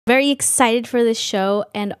very excited for this show,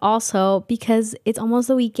 and also because it's almost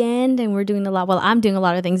the weekend and we're doing a lot. Well, I'm doing a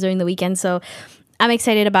lot of things during the weekend, so I'm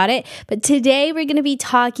excited about it. But today we're going to be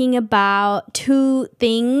talking about two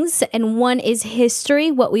things, and one is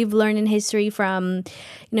history, what we've learned in history from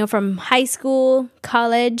high school,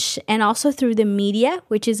 college, and also through the media,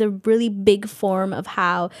 which is a really big form of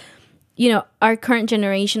how our current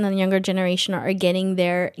generation and the younger generation are getting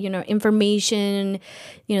their, information,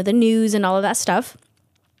 the news and all of that stuff.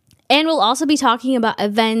 And we'll also be talking about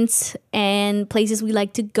events and places we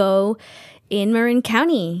like to go in Marin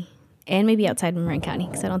County and maybe outside of Marin County,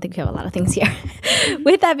 because I don't think we have a lot of things here.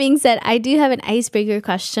 With that being said, I do have an icebreaker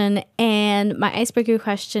question. And my icebreaker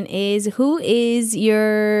question is, who is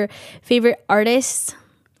your favorite artist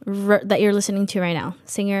that you're listening to right now?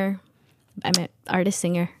 Singer? I meant artist,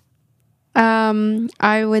 singer.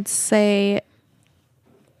 I would say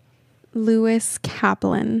Lewis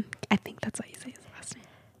Kaplan. I think that's how you say his last name.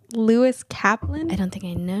 Lewis Kaplan? I don't think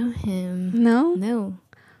I know him. No? No.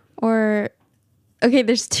 Or okay,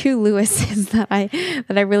 there's two Lewises that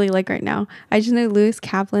I really like right now. I just know Lewis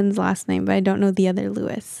Kaplan's last name, but I don't know the other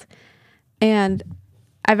Lewis. And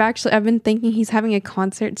I've been thinking he's having a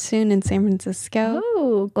concert soon in San Francisco. Oh,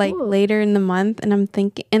 cool. Like later in the month, and I'm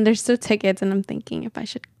thinking, and there's still tickets, and I'm thinking if I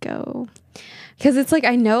should go. Because it's like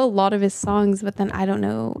I know a lot of his songs, but then I don't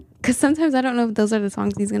know. Because sometimes I don't know if those are the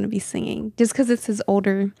songs he's going to be singing. Just because it's his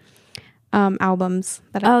older albums.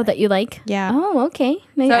 That you like? Yeah. Oh, okay.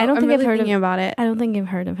 Maybe, so I don't think I've heard about it. I don't think I've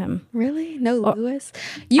heard of him. Really? No, Lewis?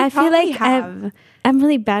 I feel like I'm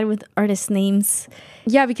really bad with artist names.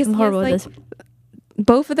 Yeah, because I'm horrible with this.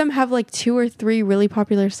 Both of them have like 2 or 3 really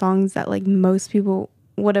popular songs that like most people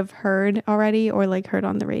would have heard already or like heard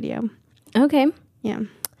on the radio. Okay. Yeah.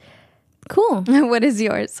 Cool. What is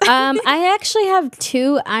yours? I actually have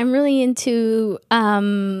 2. I'm really into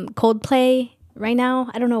Coldplay right now.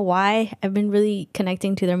 I don't know why. I've been really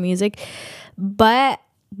connecting to their music. But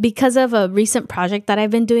because of a recent project that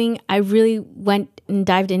I've been doing, I really went and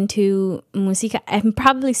dived into música. I'm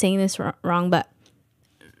probably saying this wrong, but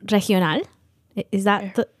regional. Is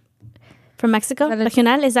that from Mexico?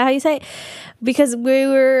 Regional, is that how you say it? Because we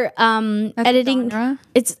were editing.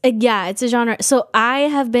 It's a genre. So I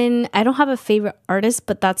don't have a favorite artist,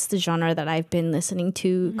 but that's the genre that I've been listening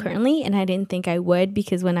to currently. And I didn't think I would,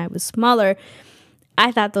 because when I was smaller,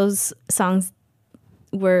 I thought those songs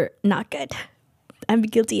were not good. I'm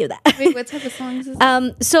guilty of that. Wait, what type of songs is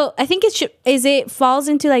it? So I think it falls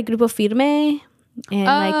into like Grupo Firme and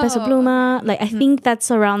like Peso Pluma. Like I think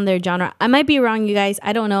that's around their genre. I might be wrong, you guys.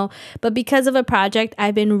 I don't know. But because of a project,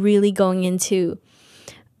 I've been really going into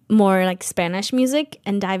more like Spanish music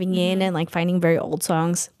and diving in and like finding very old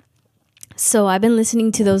songs. So I've been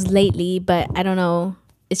listening to those lately, but I don't know.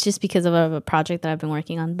 It's just because of a project that I've been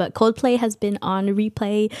working on. But Coldplay has been on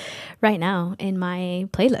replay right now in my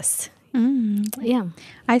playlist. Yeah.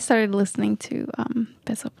 I started listening to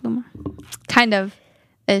Peso Pluma. Kind of.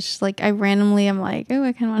 Ish. Like I randomly am like, oh,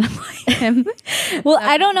 I kind of want to play him. Well,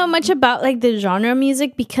 I don't know much about like the genre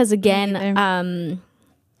music, because again,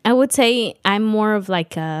 I would say I'm more of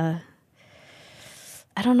like I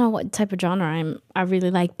don't know what type of genre I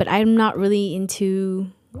really like, but I'm not really into,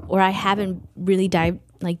 or I haven't really dived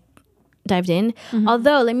in.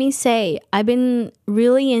 Although let me say, I've been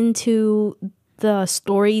really into the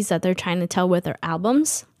stories that they're trying to tell with their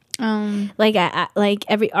albums. Like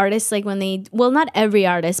every artist, like when not every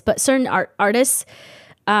artist, but certain artists,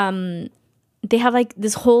 they have like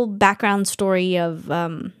this whole background story of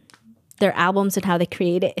their albums and how they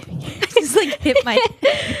create it. Just like hit my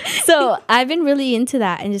So I've been really into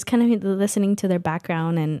that and just kind of listening to their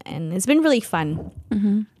background, and it's been really fun.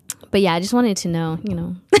 But yeah, I just wanted to know,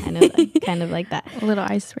 kind of like that. A little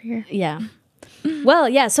icebreaker. Yeah. Well,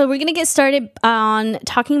 yeah, so we're going to get started on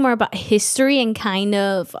talking more about history and kind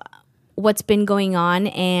of what's been going on,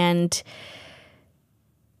 and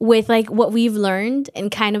with like what we've learned and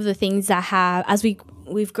kind of the things that have, as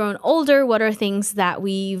we've grown older, what are things that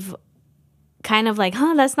we've kind of like,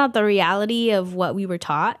 that's not the reality of what we were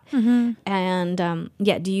taught. And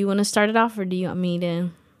do you want to start it off, or do you want me to?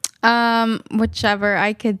 Whichever.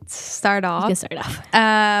 I could start off. You can start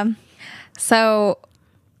off. So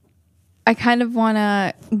I kind of want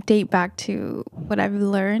to date back to what I've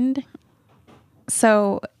learned.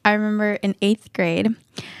 So I remember in 8th grade,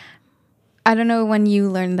 I don't know when you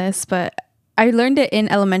learned this, but I learned it in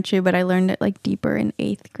elementary, but I learned it like deeper in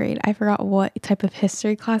 8th grade. I forgot what type of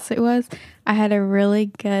history class it was. I had a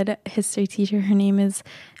really good history teacher. Her name is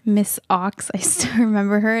Miss Ox. I still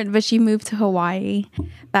remember her, but she moved to Hawaii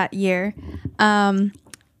that year.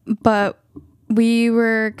 But we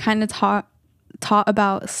were kind of taught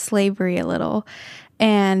about slavery a little.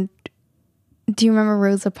 And do you remember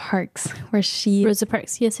Rosa Parks, where Rosa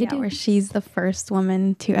Parks, yes, I do. where she's the first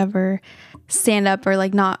woman to ever stand up or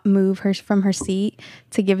like not move her from her seat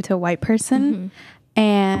to give it to a white person?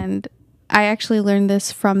 And I actually learned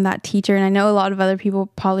this from that teacher, and I know a lot of other people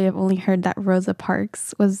probably have only heard that Rosa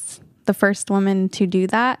Parks was the first woman to do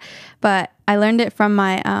that, but I learned it from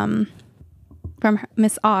my from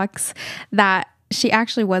Miss Ox that she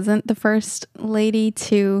actually wasn't the first lady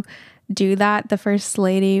to do that. The first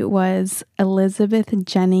lady was Elizabeth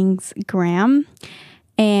Jennings Graham,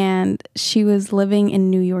 and she was living in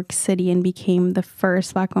New York City and became the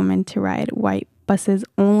first Black woman to ride white bus's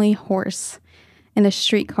only horse in a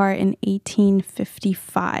streetcar in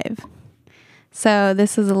 1855. So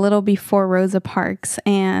this is a little before Rosa Parks,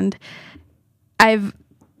 and I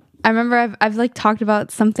remember I've like talked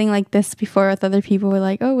about something like this before with other people. We're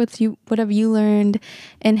like, oh, what have you learned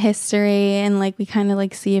in history? And like we kind of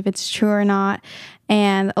like see if it's true or not.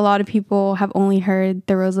 And a lot of people have only heard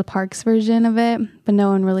the Rosa Parks version of it, but no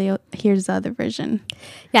one really hears the other version.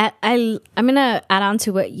 Yeah, I'm gonna add on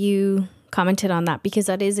to what you commented on that, because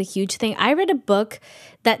that is a huge thing. I read a book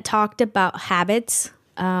that talked about habits.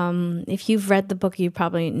 If you've read the book, you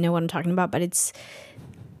probably know what I'm talking about, but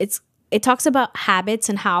it talks about habits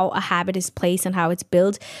and how a habit is placed and how it's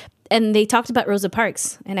built. And they talked about Rosa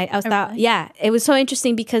Parks. And I thought, yeah, it was so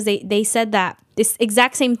interesting because they said that this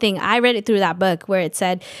exact same thing. I read it through that book where it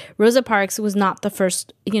said Rosa Parks was not the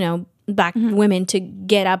first, Black women to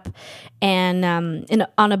get up and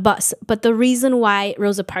on a bus. But the reason why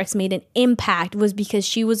Rosa Parks made an impact was because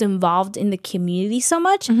she was involved in the community so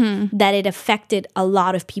much that it affected a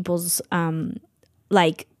lot of people's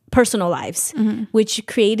personal lives, which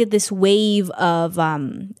created this wave of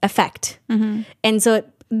effect. And so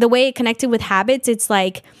the way it connected with habits, it's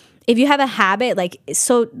like if you have a habit like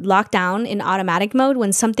so locked down in automatic mode,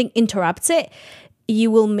 when something interrupts it,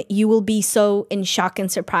 you will be so in shock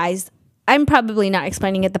and surprised. I'm probably not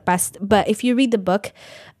explaining it the best, but if you read the book,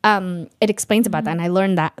 it explains about that. And I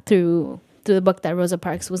learned that through the book that Rosa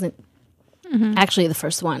Parks wasn't actually the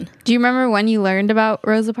first one. Do you remember when you learned about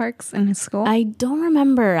Rosa Parks in school? I don't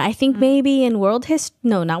remember. I think maybe in world history.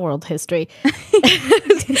 No, not world history.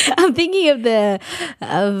 I'm thinking of it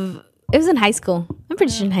was in high school. I'm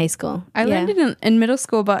pretty sure in high school. I learned it in middle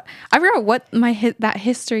school, but I forgot what that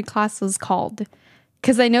history class was called.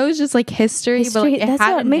 Because I know it's just like history, but like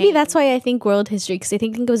that's why I think world history, because I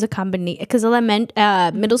think it was a combination. Because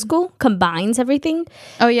middle school combines everything.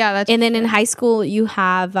 Oh yeah, that's and then in high school you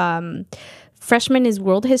have freshman is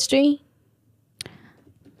world history.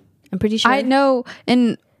 I'm pretty sure. I know,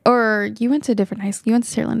 or you went to a different high school. You went to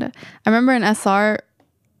Sierra Linda. I remember in SR,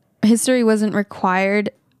 history wasn't required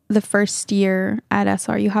the first year at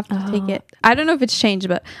SR. You have to take it. I don't know if it's changed,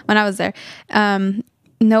 but when I was there,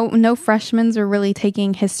 no freshmen were really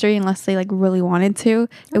taking history unless they like really wanted to.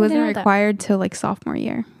 It wasn't required till like sophomore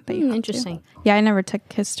year. Interesting. Yeah, I never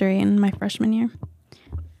took history in my freshman year.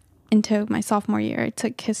 Into my sophomore year, I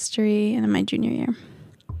took history, and in my junior year.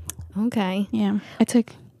 Okay. Yeah, I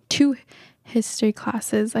took 2 history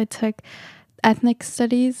classes. I took ethnic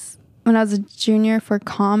studies when I was a junior for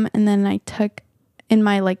comm, and then I took in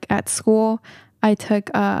my at school. I took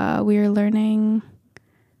we were learning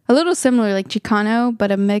a little similar like Chicano, but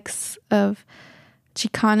a mix of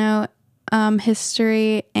Chicano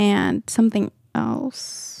history and something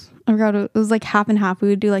else. I forgot, it was like half and half. We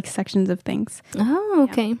would do like sections of things. Oh,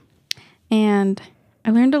 okay. Yeah. And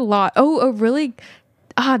I learned a lot. Oh, really?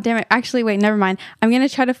 Damn it. Actually, wait, never mind. I'm going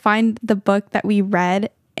to try to find the book that we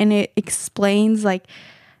read, and it explains like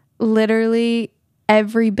literally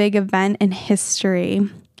every big event in history.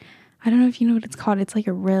 I don't know if you know what it's called. It's like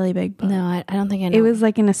a really big book. No, I don't think I know. It was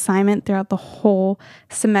like an assignment throughout the whole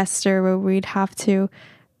semester where we'd have to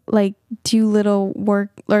like do little work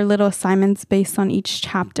or little assignments based on each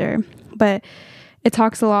chapter. But it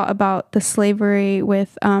talks a lot about the slavery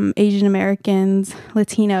with Asian Americans,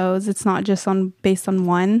 Latinos. It's not just based on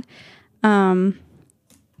one.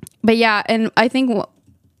 But yeah, and I think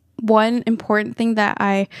one important thing that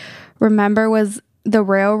I remember was the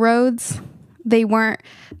railroads. They weren't,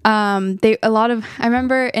 I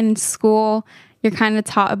remember in school, you're kind of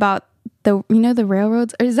taught about the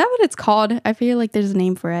railroads, or is that what it's called? I feel like there's a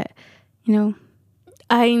name for it, the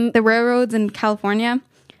railroads in California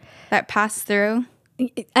that pass through.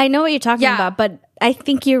 I know what you're talking about, but I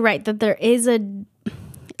think you're right that there is a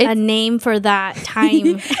name for that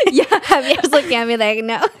time. Yeah. I was looking at me like,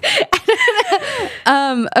 no.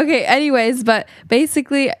 Okay, anyways, but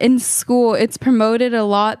basically in school, it's promoted a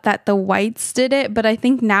lot that the whites did it, but I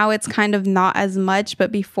think now it's kind of not as much,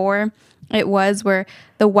 but before it was where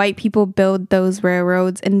the white people build those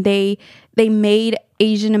railroads, and they made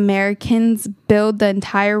Asian Americans build the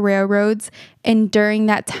entire railroads, and during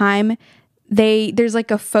that time there's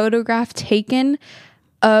like a photograph taken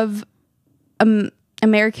of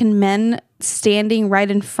American men standing right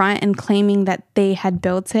in front and claiming that they had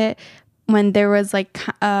built it, when there was like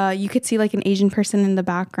you could see like an Asian person in the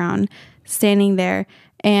background standing there,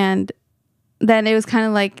 and then it was kind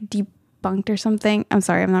of like debunked or something. I'm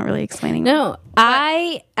sorry, I'm not really explaining. No,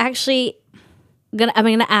 I actually I'm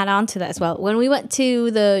gonna add on to that as well. When we went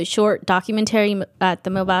to the short documentary at the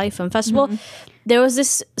Mill Valley Film Festival, there was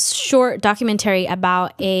this short documentary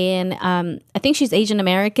about I think she's Asian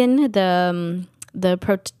American, the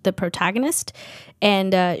protagonist,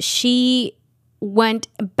 and she went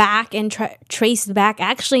back and traced back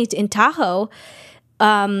actually in Tahoe,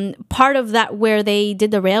 part of that where they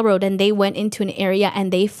did the railroad, and they went into an area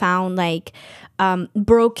and they found like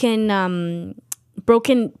broken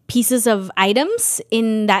pieces of items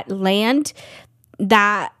in that land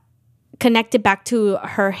that connected back to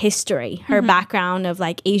her history, her background of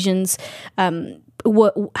like Asians,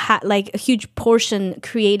 like a huge portion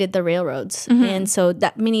created the railroads. And so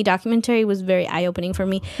that mini documentary was very eye-opening for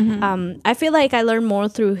me. I feel like I learned more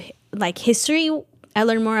through like history. I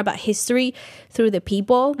learned more about history through the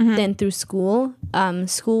people than through school.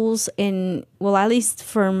 Schools at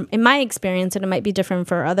least in my experience, and it might be different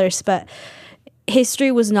for others, but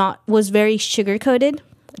history was very sugar-coated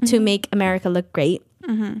to make America look great.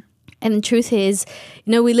 And the truth is,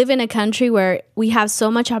 we live in a country where we have so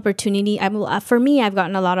much opportunity. For me, I've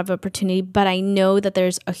gotten a lot of opportunity, but I know that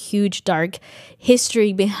there's a huge dark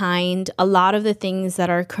history behind a lot of the things that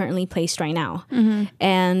are currently placed right now.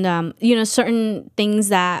 And, certain things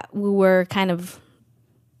that we were kind of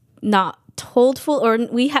not told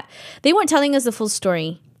they weren't telling us the full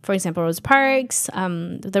story. For example, Rosa Parks,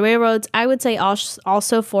 the railroads. I would say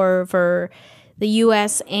also for the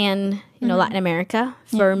U.S. and Latin America,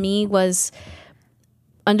 for me, was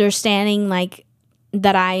understanding like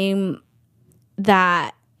that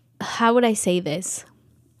how would I say this?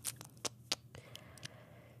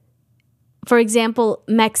 For example,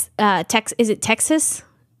 is it Texas?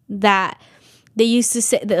 That they used to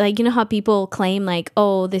say that, like, how people claim like,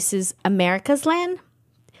 oh, this is America's land.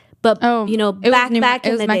 But back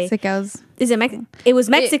in the Mexico's. Day, is it Mexico? It was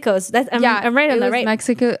Mexico's. I'm right on that, right?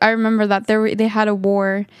 Mexico. I remember that they had a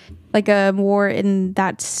war, like a war in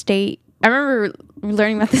that state. I remember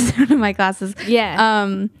learning about this in one of my classes. Yeah.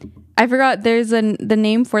 I forgot the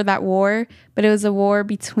name for that war, but it was a war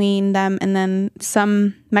between them and then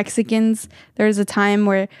some Mexicans. There was a time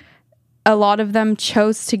where a lot of them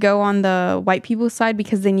chose to go on the white people's side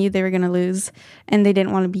because they knew they were going to lose and they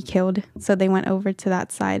didn't want to be killed. So they went over to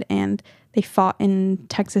that side and they fought in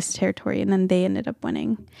Texas territory, and then they ended up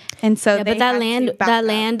winning. And so but that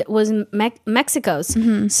land was Mexico's.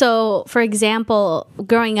 So, for example,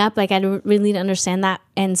 growing up, like, I really didn't understand that.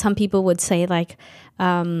 And some people would say like,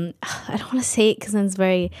 I don't want to say it because it's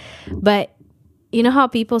very, but you know how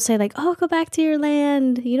people say like, oh, go back to your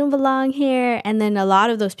land, you don't belong here. And then a lot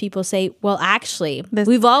of those people say, well, actually,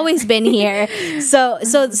 we've always been here. So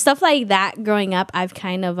stuff like that growing up, I've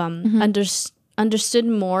kind of understood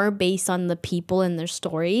more based on the people and their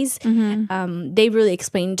stories. They really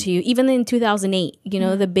explained to you, even in 2008,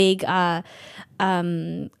 the big,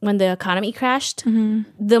 when the economy crashed,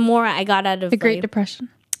 the more I got out of the Great Depression.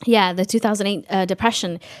 Yeah, the 2008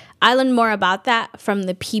 depression. I learned more about that from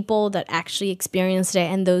the people that actually experienced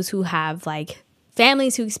it and those who have like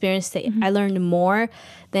families who experienced it. I learned more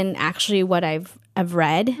than actually what I've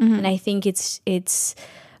read, and I think it's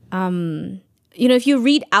if you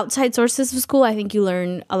read outside sources of school, I think you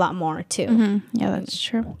learn a lot more too. Yeah, that's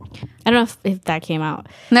true. I don't know if that came out.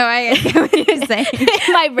 No, I get what you're saying.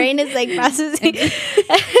 My brain is like processing.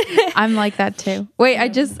 I'm like that too. Wait,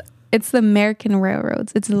 it's the American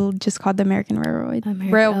Railroads. It's just called the American Railroads.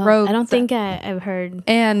 Railroads. I don't think I've heard.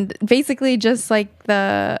 And basically just like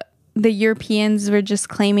the Europeans were just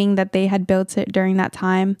claiming that they had built it during that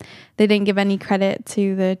time. They didn't give any credit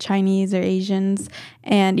to the Chinese or Asians.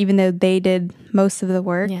 And even though they did most of the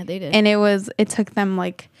work. Yeah, they did. And it took them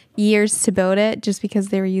like years to build it just because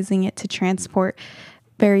they were using it to transport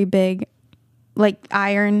very big like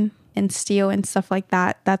iron and steel and stuff like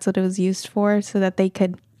that. That's what it was used for, so that they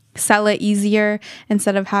could sell it easier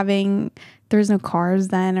instead of there's no cars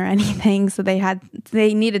then or anything, so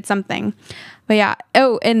they needed something. But yeah,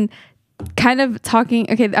 and kind of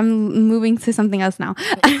talking, okay, I'm moving to something else now.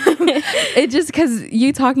 It just because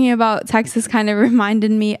you talking about Texas kind of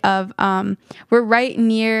reminded me of we're right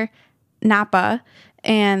near Napa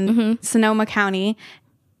and Sonoma County,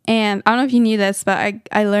 and I don't know if you knew this, but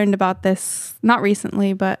I learned about this not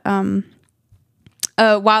recently but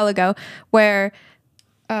a while ago, where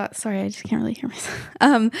sorry, I just can't really hear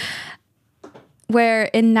myself. Where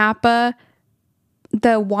in Napa,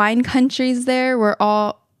 the wine countries there were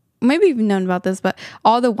all, maybe you've known about this, but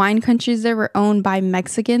all the wine countries there were owned by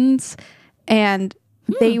Mexicans, and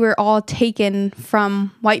they were all taken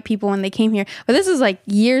from white people when they came here. But this is like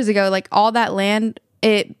years ago. Like all that land,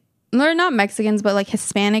 they're not Mexicans, but like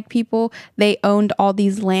Hispanic people, they owned all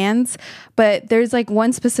these lands. But there's like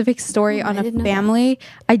one specific story on a family.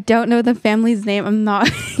 I don't know the family's name. I'm not,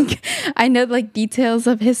 I know like details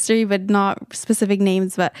of history, but not specific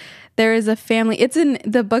names. But there is a family, it's in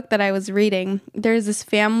the book that I was reading. There's this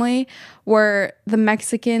family where the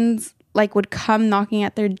Mexicans like would come knocking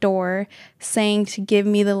at their door saying to give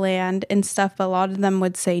me the land and stuff. But a lot of them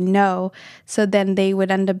would say no. So then they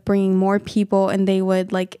would end up bringing more people, and they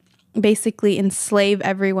would like basically enslave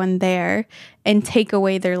everyone there and take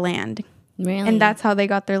away their land. Really? And that's how they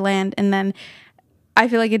got their land. And then I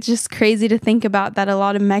feel like it's just crazy to think about that a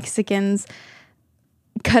lot of Mexicans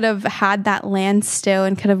could have had that land still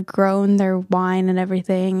and could have grown their wine and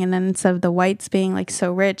everything. And then instead of the whites being like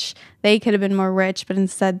so rich, they could have been more rich, but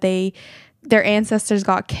instead their ancestors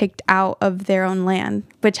got kicked out of their own land,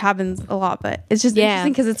 which happens a lot. But it's just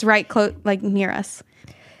interesting because it's right like near us.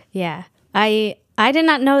 Yeah. I did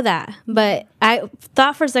not know that, but I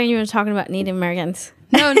thought for a second you were talking about Native Americans.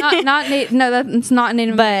 No, that's not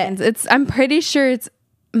Native Americans. I'm pretty sure it's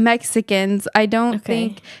Mexicans. I don't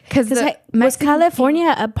think because was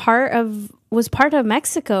California was part of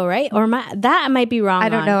Mexico, right? Or that I might be wrong. I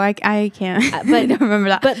don't know. I can't. But I don't remember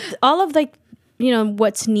that. But all of like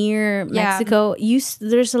what's near Mexico,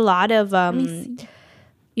 there's a lot of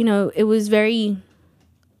it was very.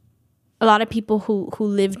 A lot of people who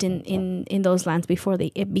lived in those lands before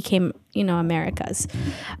it became America's.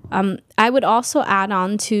 I would also add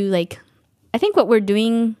on to like, I think what we're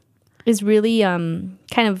doing is really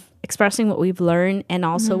kind of expressing what we've learned, and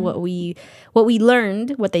also what we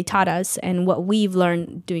learned, what they taught us, and what we've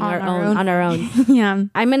learned doing on our own. Yeah,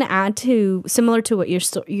 I'm gonna add to similar to what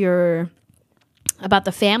your about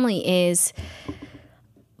the family is.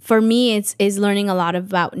 For me, is learning a lot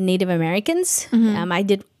about Native Americans.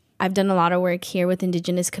 I've done a lot of work here with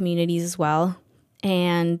Indigenous communities as well.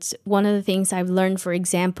 And one of the things I've learned, for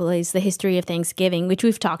example, is the history of Thanksgiving, which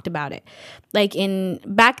we've talked about it. Like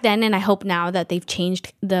back then, and I hope now that they've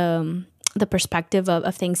changed the perspective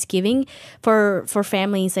of Thanksgiving for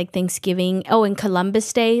families, like Thanksgiving. Oh, and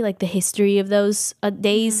Columbus Day, like the history of those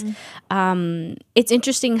days. It's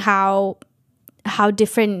interesting how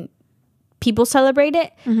different people celebrate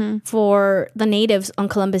it. For the natives on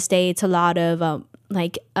Columbus Day, it's a lot of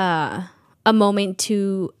a moment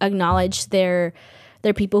to acknowledge their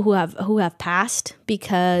people who have passed,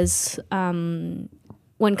 because when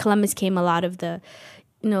Columbus came, a lot of the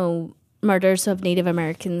murders of Native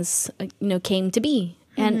Americans came to be,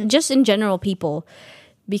 and just in general people,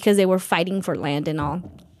 because they were fighting for land and all.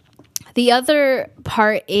 The other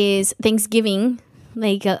part is Thanksgiving.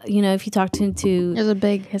 Like if you talk to there's a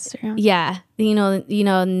big history. Yeah,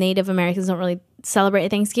 Native Americans don't really celebrate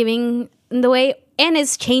Thanksgiving in the way. And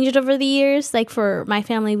it's changed over the years. Like for my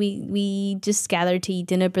family, we just gather to eat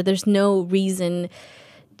dinner, but there's no reason.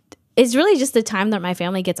 It's really just the time that my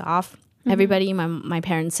family gets off. Everybody, my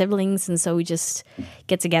parents' siblings, and so we just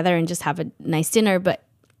get together and just have a nice dinner. But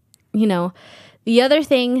the other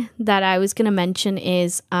thing that I was gonna mention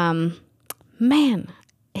is, it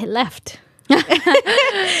left. I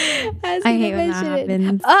hate when that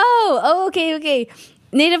happens. Oh, okay.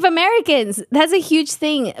 Native Americans, that's a huge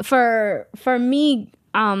thing for me.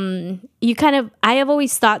 I have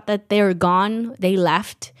always thought that they were gone, they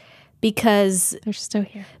left, because they're still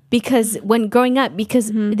here. Because when growing up,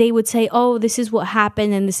 they would say, oh, this is what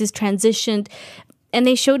happened and this is transitioned. And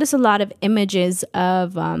they showed us a lot of images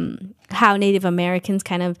of how Native Americans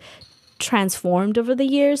kind of transformed over the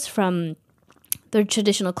years, from their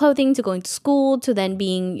traditional clothing to going to school to then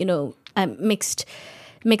being,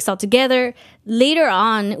 mixed all together. Later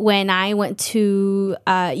on, when I went to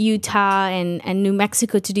Utah and New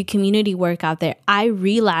Mexico to do community work out there, I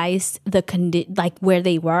realized where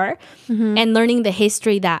they were, and learning the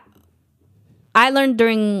history that I learned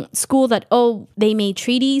during school, that they made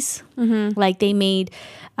treaties, like they made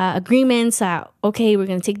agreements that, okay, we're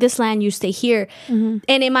gonna take this land, you stay here, and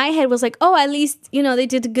in my head was like, at least they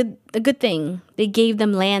did a good thing. They gave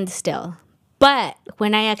them land still. But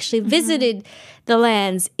when I actually visited the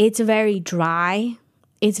lands, it's very dry.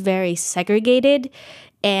 It's very segregated.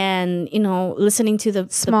 And, listening to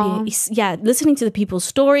listening to the people's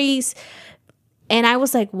stories. And I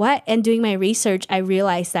was like, what? And doing my research, I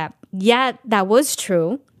realized that, that was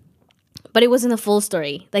true. But it wasn't the full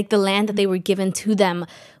story. Like the land that they were given to them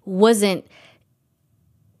wasn't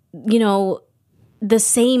you know, the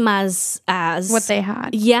same as what they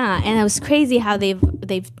had. Yeah, and it was crazy how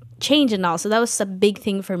they've changed and all. So that was a big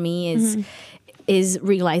thing for me is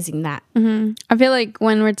realizing that. I feel like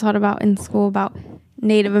when we're taught about in school about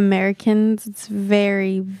Native Americans, it's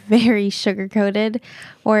very, very sugar coated,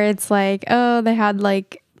 where it's like, oh, they had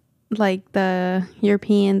like the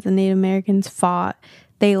Europeans and Native Americans fought,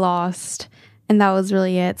 they lost, and that was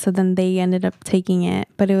really it. So then they ended up taking it,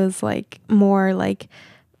 but it was like more like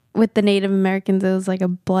with the Native Americans, it was like a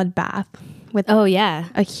bloodbath with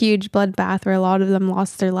a huge bloodbath where a lot of them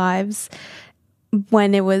lost their lives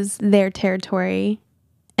when it was their territory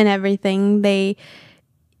and everything. They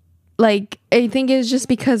like, I think it was just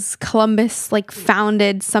because Columbus like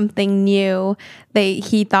founded something new.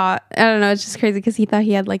 He thought, I don't know, it's just crazy because he thought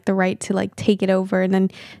he had like the right to like take it over, and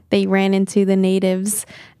then they ran into the natives,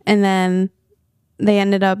 and then they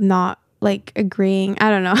ended up not like agreeing. I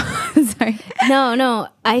don't know. Sorry. No.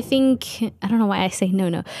 I don't know why I say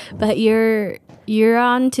no, but you're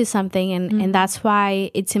on to something, and that's why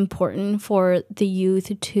it's important for the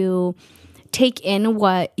youth to take in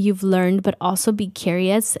what you've learned, but also be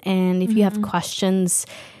curious. And if you have questions,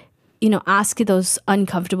 ask those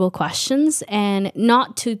uncomfortable questions, and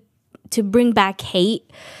not to bring back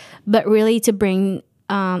hate, but really to bring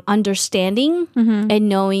understanding and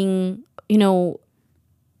knowing,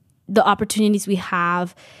 the opportunities we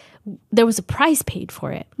have. There was a price paid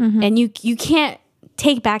for it, and you can't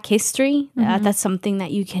take back history. That's something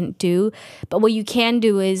that you can do, but what you can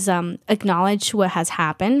do is acknowledge what has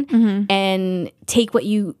happened and take what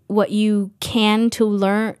you can to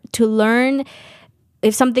learn.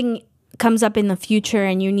 If something comes up in the future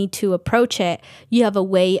and you need to approach it, you have a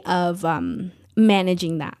way of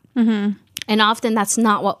managing that. And often that's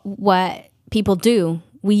not what people do.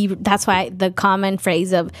 That's why the common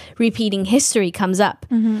phrase of repeating history comes up,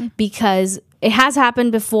 because it has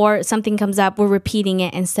happened before. Something comes up, we're repeating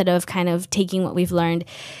it instead of kind of taking what we've learned.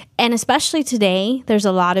 And especially today, there's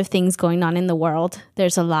a lot of things going on in the world.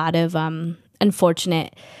 There's a lot of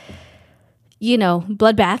unfortunate,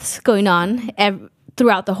 bloodbaths going on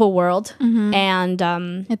throughout the whole world. And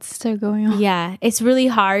it's still going on. Yeah, it's really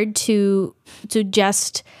hard to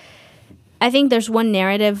just, I think there's one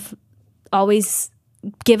narrative always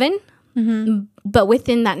given, but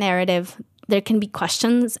within that narrative there can be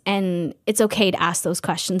questions, and it's okay to ask those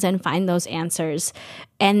questions and find those answers.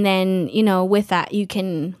 And then with that you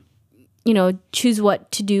can choose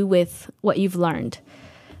what to do with what you've learned.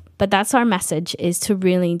 But that's our message, is to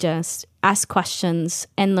really just ask questions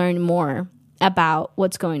and learn more about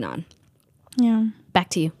what's going on. Yeah, back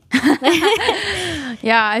to you.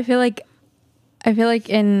 Yeah, I feel like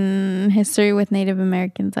in history with Native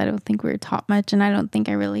Americans, I don't think we were taught much, and I don't think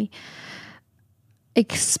I really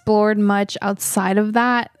explored much outside of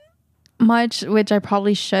that much, which I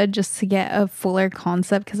probably should, just to get a fuller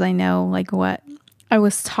concept, because I know like what I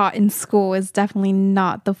was taught in school is definitely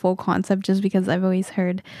not the full concept, just because I've always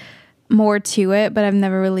heard more to it, but I've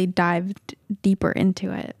never really dived deeper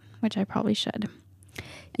into it, which I probably should.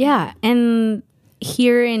 Yeah, and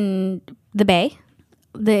here in the Bay,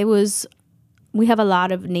 we have a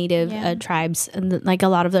lot of native tribes, and like a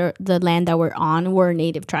lot of the land that we're on were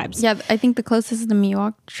native tribes. Yeah, I think the closest is the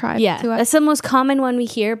Miwok tribe. Yeah, to us. That's the most common one we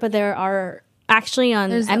hear, but there are actually on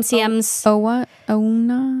MCM's. Ona. I'm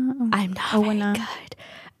not very good.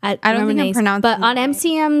 I don't think I'm pronouncing but on right.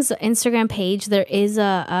 MCM's Instagram page, there is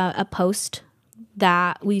a post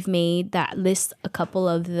that we've made that lists a couple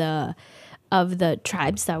of the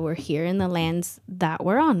tribes that were here in the lands that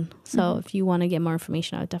we're on. So if you want to get more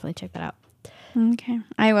information, I would definitely check that out. Okay,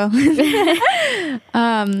 I will. Okay,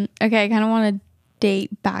 I kind of want to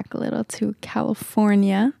date back a little to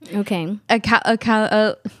California. Okay.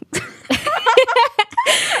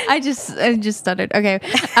 I just stuttered. Okay.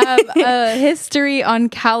 History on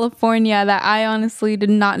California that I honestly did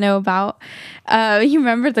not know about. You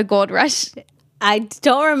remember the gold rush? I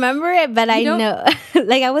don't remember it, but I know.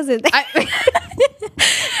 Like, I wasn't there.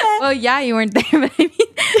 Well, yeah, you weren't there, but I mean,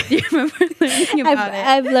 do you remember learning about it?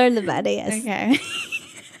 I've learned about it, yes. Okay.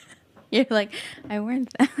 You're like, I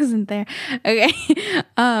wasn't there. Okay.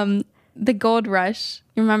 The gold rush.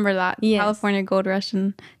 You remember that? Yes. California gold rush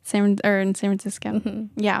in San Francisco.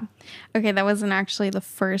 Yeah. Okay, that wasn't actually the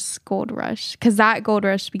first gold rush, because that gold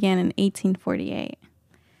rush began in 1848.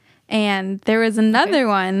 And there was another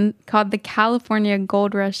one called the California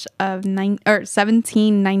Gold Rush of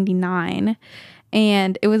 1799.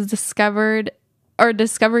 And it was discovery of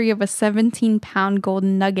a 17-pound gold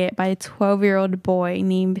nugget by a 12-year-old boy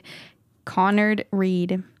named Conrad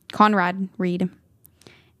Reed.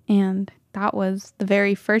 And that was the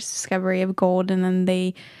very first discovery of gold. And then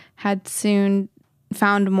they had soon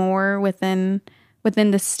found more within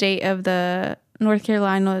the state of the North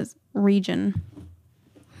Carolina region.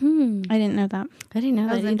 I didn't know that. I didn't know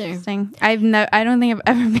that was either. interesting. I don't think I've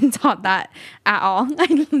ever been taught that at all.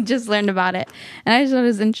 I just learned about it, and I just thought it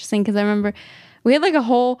was interesting because I remember we had like a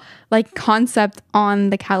whole like concept on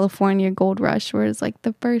the California gold rush, where it's like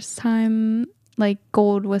the first time like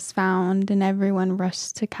gold was found, and everyone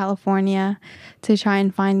rushed to California to try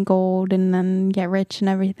and find gold and then get rich and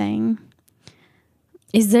everything.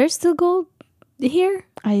 Is there still gold here?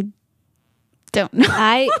 I don't know.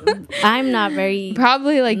 I'm not very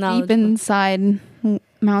probably like deep knowledgeable. inside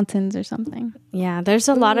mountains or something. Yeah, there's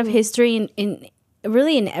a lot of history in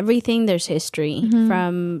really in everything. There's history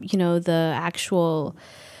from the actual.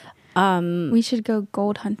 We should go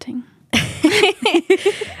gold hunting.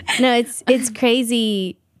 No, it's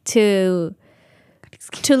crazy to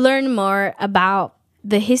learn more about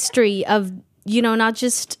the history of not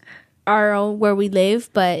just our own where we live,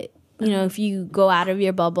 but if you go out of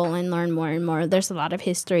your bubble and learn more and more, there's a lot of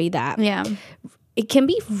history that it can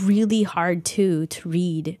be really hard to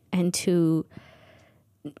read and to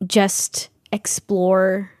just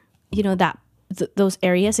explore those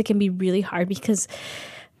areas. It can be really hard because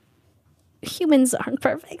humans aren't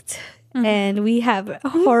perfect. And we have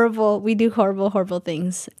we do horrible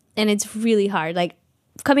things, and it's really hard. Like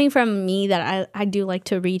coming from me, that I do like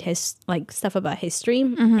to read stuff about history,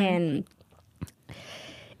 and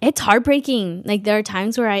it's heartbreaking. Like there are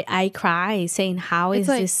times where I cry, saying, "How is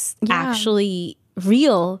this actually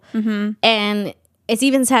real?" And it's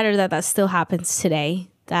even sadder that still happens today.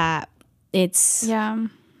 That it's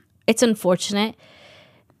unfortunate,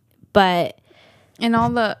 but. And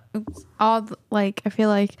all the like, I feel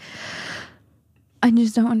like I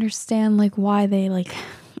just don't understand like why they like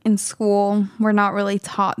in school we're not really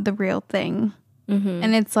taught the real thing,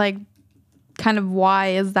 and it's like kind of why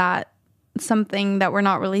is that something that we're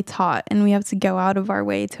not really taught, and we have to go out of our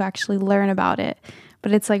way to actually learn about it.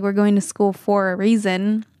 But it's like we're going to school for a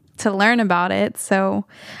reason, to learn about it. So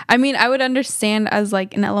I mean, I would understand as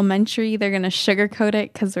like in elementary they're gonna sugarcoat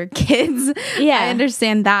it because we're kids. I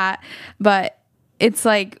understand that, but it's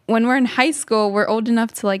like when we're in high school, we're old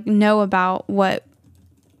enough to like know about what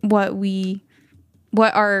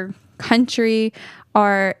our country,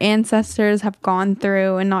 our ancestors have gone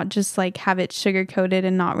through, and not just like have it sugar coated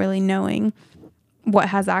and not really knowing what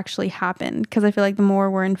has actually happened. Because I feel like the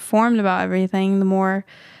more we're informed about everything, the more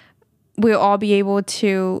we'll all be able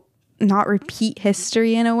to not repeat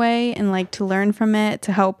history in a way, and like to learn from it,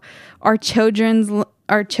 to help our children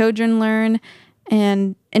learn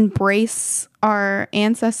and embrace our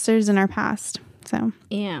ancestors and our past. So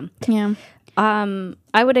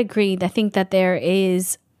I would agree. I think that there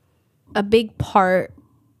is a big part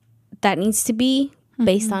that needs to be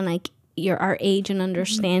based on like our age and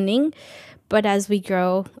understanding, but as we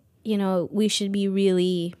grow, we should be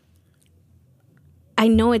really. I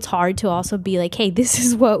know it's hard to also be like, hey, this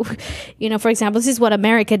is what, for example, this is what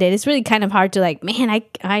America did. It's really kind of hard to like, man,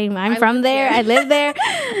 I'm from there. I live there.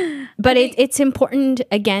 But it's important,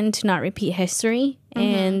 again, to not repeat history.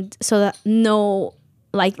 And so that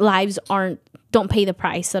lives don't pay the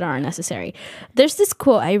price that aren't necessary. There's this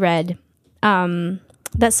quote I read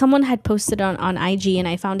that someone had posted on IG, and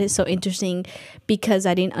I found it so interesting because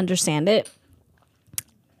I didn't understand it.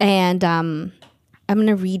 And I'm going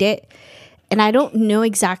to read it. And I don't know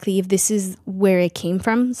exactly if this is where it came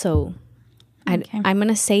from. So I'm going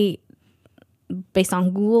to say based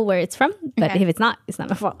on Google where it's from. But if it's not my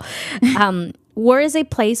fault. War is a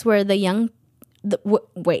place where the young...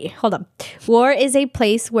 War is a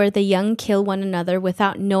place where the young kill one another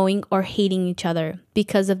without knowing or hating each other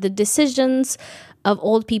because of the decisions of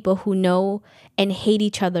old people who know and hate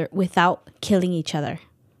each other without killing each other.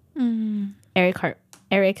 Eric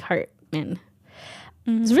Hartman.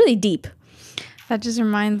 It's really deep. That just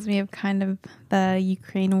reminds me of kind of the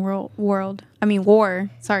Ukraine war.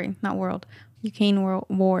 Sorry, not world. Ukraine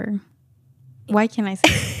war. Why can't I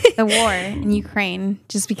say the war in Ukraine?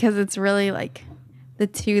 Just because it's really like the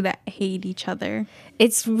two that hate each other.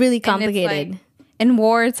 It's really complicated. In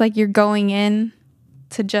war, it's like you're going in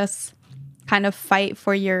to just kind of fight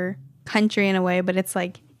for your country in a way, but it's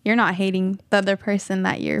like you're not hating the other person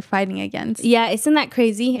that you're fighting against. Yeah, isn't that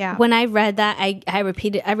crazy? Yeah. When I read that, I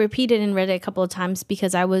repeated and read it a couple of times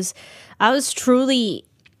because I was truly,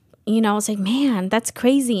 I was like, man, that's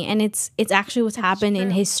crazy. And it's actually what's happened in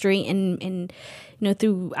history and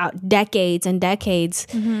throughout decades and decades.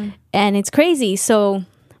 And it's crazy. So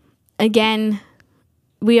again,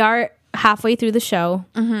 we are halfway through the show,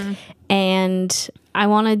 and I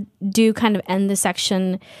want to end the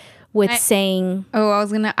section with saying...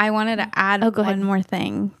 I wanted to add go ahead. one more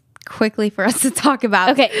thing, quickly for us to talk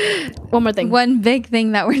about. Okay, one more thing. One big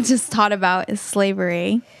thing that we're just taught about is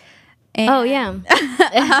slavery. And, oh yeah.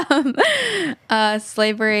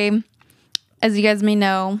 Slavery, as you guys may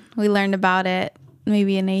know, we learned about it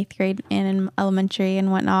maybe in 8th grade and in elementary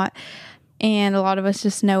and whatnot. And a lot of us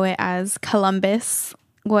just know it as Columbus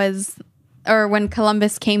was, or when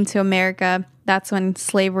Columbus came to America, that's when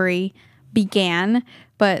slavery began.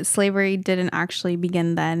 But slavery didn't actually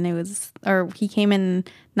begin then. He came in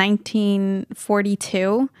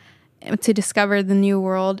 1942 to discover the New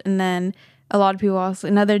World. And then a lot of people also,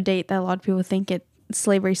 another date that a lot of people think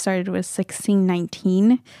slavery started was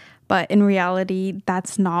 1619. But in reality,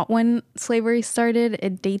 that's not when slavery started.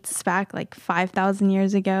 It dates back like 5,000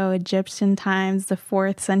 years ago, Egyptian times, the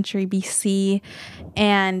 4th century BC.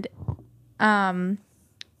 And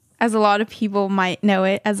as a lot of people might know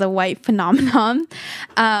it as a white phenomenon,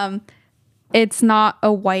 it's not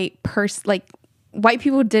a white person. Like, white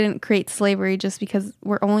people didn't create slavery just because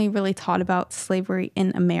we're only really taught about slavery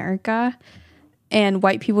in America. And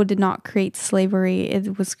white people did not create slavery.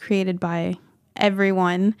 It was created by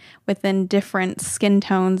everyone within different skin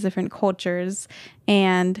tones, different cultures,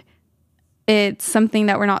 and it's something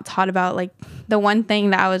that we're not taught about. Like, the one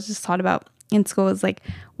thing that I was just taught about in school is like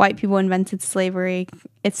white people invented slavery.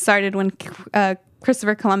 It started when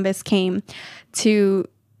Christopher Columbus came to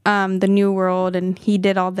the New World, and he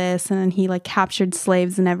did all this, and then he like captured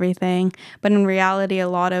slaves and everything. But in reality, a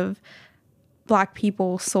lot of black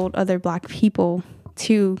people sold other black people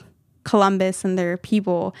to Columbus and their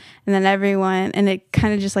people, and then everyone, and it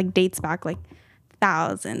kind of just like dates back like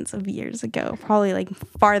thousands of years ago, probably like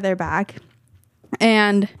farther back.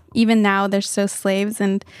 And even now there's still slaves,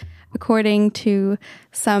 and according to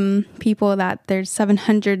some people that there's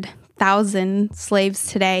 700,000 slaves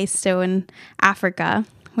today still in Africa,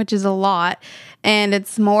 which is a lot. And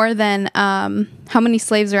it's more than how many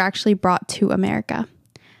slaves are actually brought to America.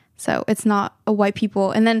 So it's not a white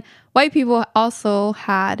people. And then white people also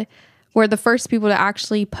were the first people to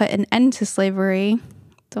actually put an end to slavery.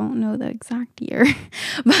 Don't know the exact year,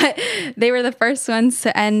 but they were the first ones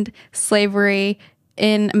to end slavery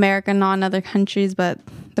in America, not in other countries, but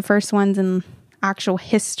the first ones in actual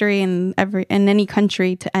history in any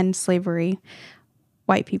country to end slavery.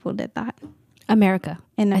 White people did that. America.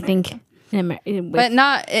 In America. I think. But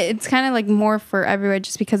not, it's kind of like more for everywhere,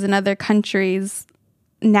 just because in other countries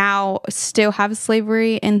now still have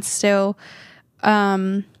slavery and still,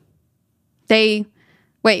 what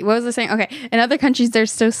was I saying? Okay. In other countries,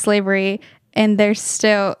 there's still slavery, and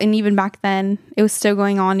and even back then, it was still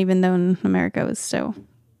going on, even though in America it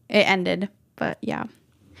ended. But yeah.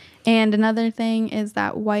 And another thing is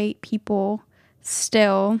that white people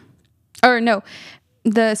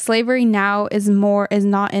the slavery now is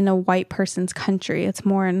not in a white person's country. It's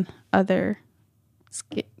more in other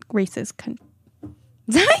races' country.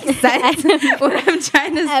 Does that make sense? What I'm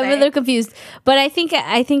trying to say? I'm a little confused, but I think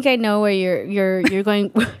I know where you're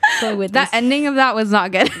going with that. Ending of that was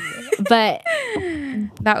not good. But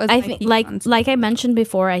that was, I think, like I mentioned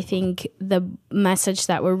before, I think the message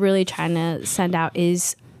that we're really trying to send out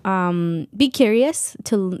is be curious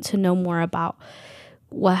to know more about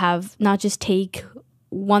not just take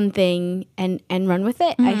one thing and run with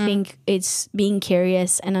it. I think it's being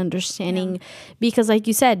curious and understanding, because like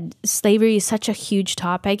you said, slavery is such a huge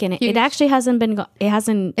topic, and it actually hasn't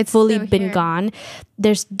fully been gone.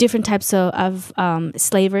 There's different types of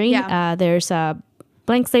slavery. Yeah. There's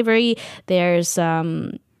blank slavery. There's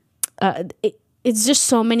it's just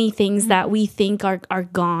so many things that we think are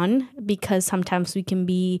gone, because sometimes we can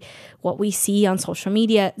be what we see on social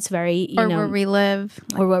media. It's very, where we live.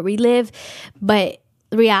 But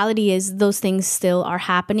the reality is those things still are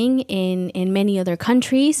happening in many other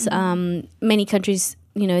countries. Many countries,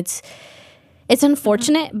 it's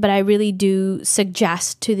unfortunate, but I really do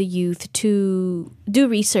suggest to the youth to do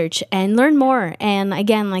research and learn more. And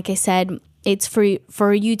again, like I said, it's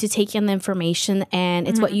for you to take in the information, and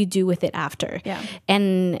it's what you do with it after. Yeah.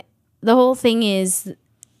 And the whole thing is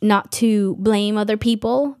not to blame other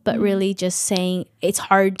people, but really just saying it's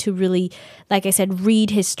hard to really, like I said, read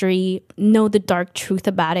history, know the dark truth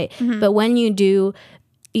about it. But when you do,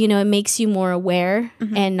 it makes you more aware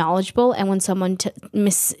and knowledgeable. And when someone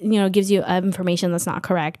gives you information that's not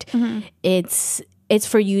correct, it's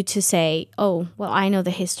for you to say, oh, well, I know the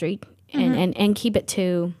history, and keep it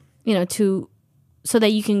to so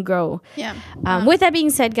that you can grow. Yeah. With that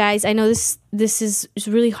being said, guys, I know this is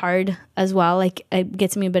really hard as well. Like, it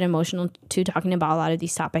gets me a bit emotional too, talking about a lot of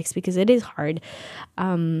these topics, because it is hard.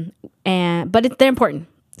 But they're important.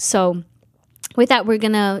 So with that, we're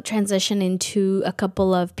gonna transition into a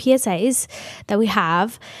couple of PSAs that we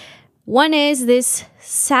have. One is this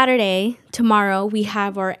Saturday, tomorrow, we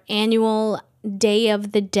have our annual Day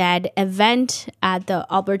of the Dead event at the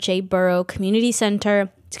Albert J. Burrow Community Center.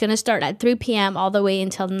 It's going to start at 3 p.m. all the way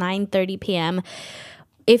until 9:30 p.m.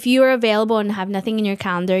 If you are available and have nothing in your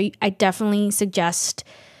calendar, I definitely suggest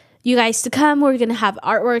you guys to come. We're going to have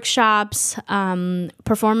art workshops,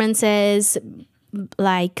 performances,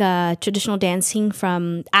 like traditional dancing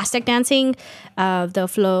from Aztec dancing, the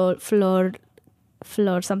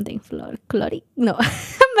flor something, flor colori. No,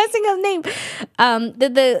 I'm messing up name.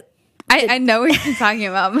 I know what you're talking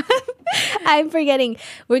about. I'm forgetting.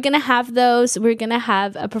 We're gonna have those. We're gonna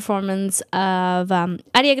have a performance of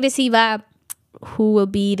Aria Agresiva, who will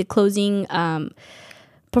be the closing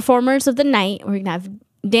performers of the night. We're gonna have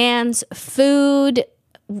dance, food,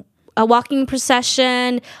 a walking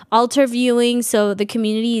procession, altar viewing. So the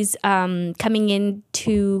community is coming in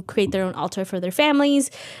to create their own altar for their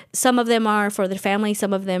families. Some of them are for their family.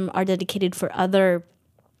 Some of them are dedicated for other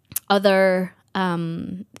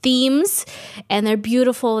themes, and they're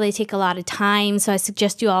beautiful. They take a lot of time. So I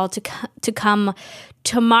suggest you all to come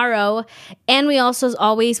tomorrow. And we also, as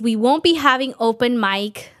always, we won't be having open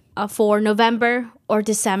mic for November or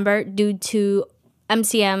December due to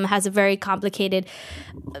MCM has a very complicated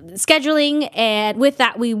scheduling, and with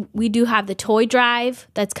that we do have the toy drive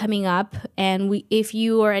that's coming up, and if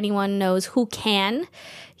you or anyone knows who can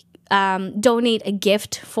donate a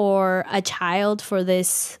gift for a child for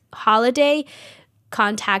this holiday,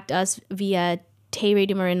 contact us via Tay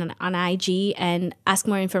Radio Marin on IG and ask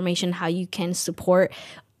more information how you can support,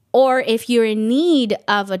 or if you're in need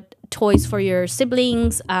of toys for your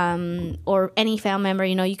siblings or any family member,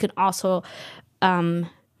 you can also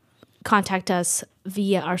contact us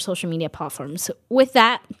via our social media platforms. With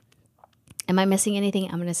that, am I missing anything?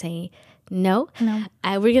 I'm going to say no.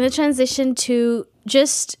 We're going to transition to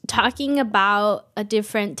just talking about a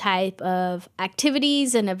different type of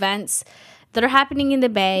activities and events that are happening in the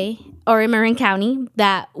Bay or in Marin County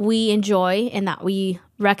that we enjoy and that we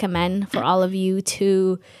recommend for all of you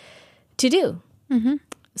to do. Mm-hmm.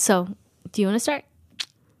 So, do you want to start?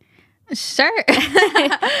 Sure.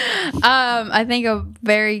 I think a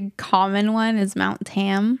very common one is Mount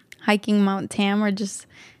Tam, hiking Mount Tam, or just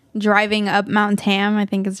driving up Mount Tam. I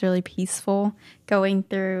think is really peaceful, going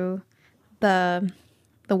through the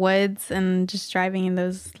woods and just driving in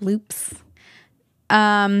those loops.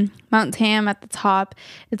 Mount Tam at the top,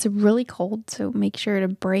 it's really cold, so make sure to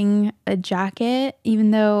bring a jacket,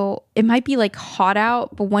 even though it might be like hot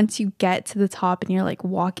out, but once you get to the top and you're like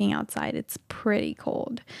walking outside, it's pretty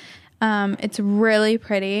cold. It's really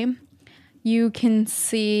pretty. You can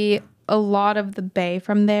see a lot of the bay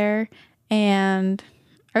from there, and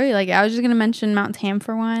I really like it. I was just going to mention Mount Tam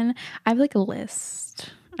for one. I have like a list.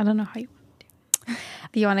 I don't know how you want to do.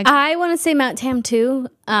 Do you want to go? I want to say Mount Tam too.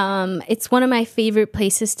 It's one of my favorite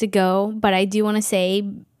places to go, but I do want to say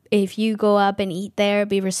if you go up and eat there,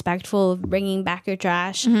 be respectful of bringing back your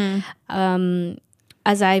trash. Mm-hmm.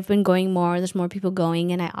 As I've been going more, there's more people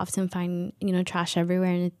going, and I often find, trash everywhere,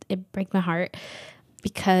 and it breaks my heart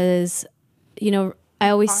because, I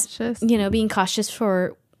always, cautious. Being cautious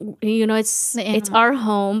for, it's our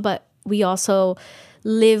home, but we also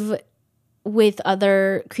live with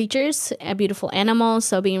other creatures, beautiful animals.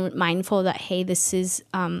 So being mindful that, hey, this is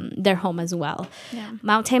their home as well. Yeah.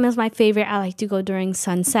 Mount Tam is my favorite. I like to go during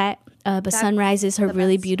sunset. But sunrises are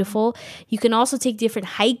really beautiful. You can also take different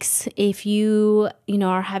hikes if you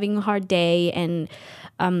are having a hard day and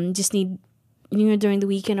just need during the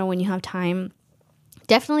weekend or when you have time.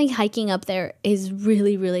 Definitely hiking up there is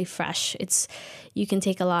really, really fresh. You can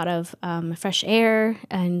take a lot of fresh air,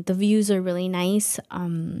 and the views are really nice.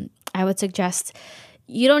 I would suggest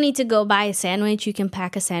you don't need to go buy a sandwich. You can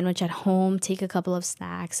pack a sandwich at home, take a couple of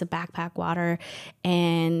snacks, a backpack, water,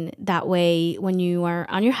 and that way when you are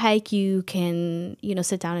on your hike, you can,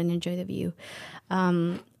 sit down and enjoy the view.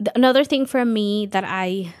 Another thing for me that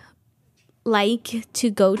I like to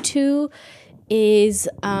go to is,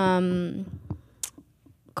 ¿cómo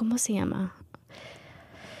se llama?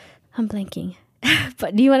 I'm blanking.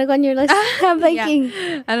 But do you want to go on your list? I'm blanking.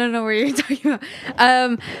 Yeah. I don't know where you're talking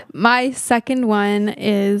about. My second one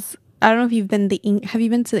is, I don't know if you've been have you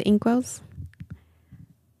been to the Inkwells?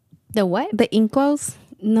 The what? The Inkwells?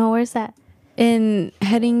 No, where's that? In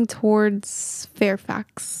heading towards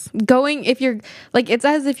Fairfax. It's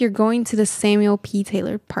as if you're going to the Samuel P.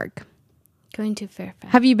 Taylor Park. Going to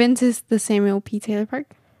Fairfax. Have you been to the Samuel P. Taylor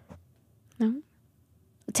Park? No?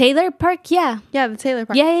 Taylor Park, yeah. Yeah, the Taylor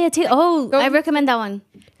Park. Yeah. I recommend that one.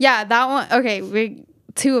 Yeah, that one. Okay,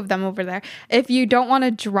 two of them over there. If you don't want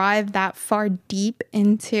to drive that far deep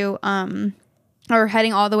into or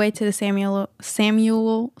heading all the way to the Samuel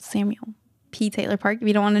P. Taylor Park. If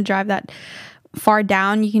you don't want to drive that far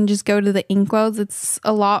down, you can just go to the Inkwells. It's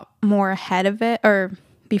a lot more ahead of it or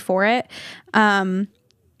before it.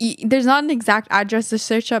 There's not an exact address. To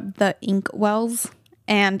search up the Inkwells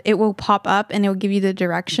and it will pop up and it will give you the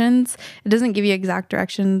directions. It doesn't give you exact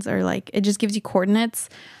directions or like, it just gives you coordinates.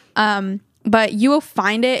 But you will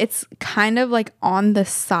find it. It's kind of like on the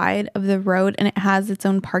side of the road and it has its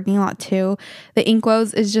own parking lot too. The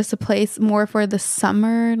Inkwells is just a place more for the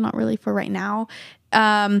summer, not really for right now.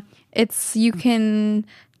 You can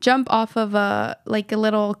jump off of a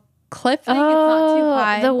little cliff thing. It's not too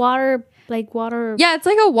high. The water. Yeah, it's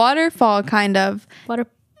like a waterfall kind of. Water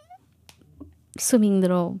swimming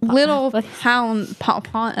little pond.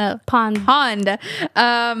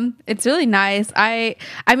 It's really nice. I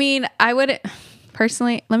mean, I would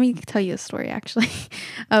personally, let me tell you a story actually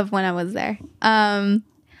of when I was there.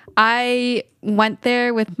 I went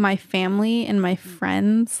there with my family and my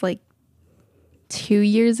friends like 2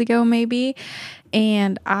 years ago maybe,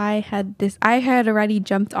 and I had already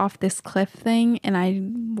jumped off this cliff thing and I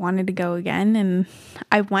wanted to go again, and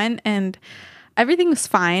I went and everything was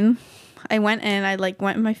fine. I went and I went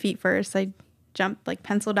with my feet first. I jumped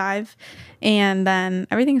pencil dive and then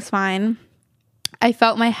everything was fine. I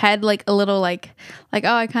felt my head a little oh,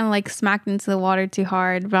 I kind of smacked into the water too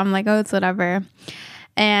hard, but I'm oh, it's whatever.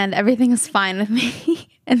 And everything was fine with me.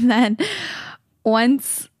 And then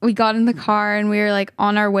once we got in the car and we were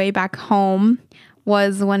on our way back home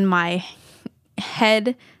was when my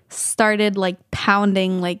head started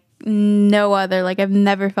pounding like no other. I've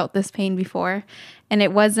never felt this pain before. And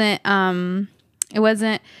it wasn't it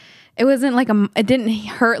didn't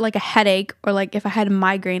hurt like a headache or if I had a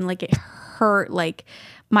migraine, it hurt.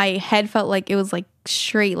 My head felt like it was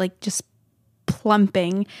straight, just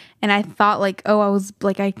plumping. And I thought oh, I was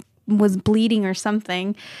bleeding or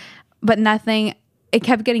something, but nothing. It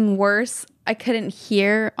kept getting worse. I couldn't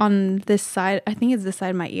hear on this side. I think it's this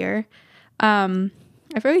side of my ear. I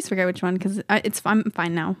always forget which one because I'm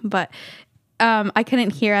fine now, but I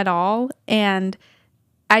couldn't hear at all. And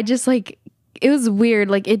I just it was weird.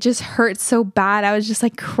 It just hurt so bad. I was just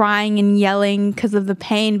crying and yelling because of the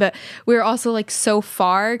pain, but we were also so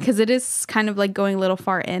far because it is kind of going a little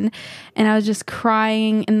far in, and I was just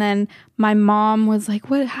crying. And then my mom was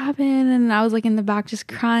what happened? And I was in the back just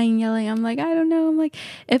crying, yelling. I'm I don't know.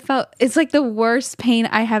 It's the worst pain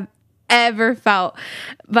I have ever felt.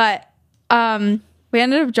 But we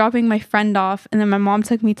ended up dropping my friend off, and then my mom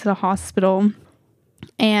took me to the hospital.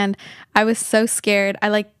 And I was so scared.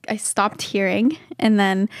 I stopped hearing, and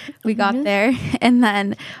then we got there, and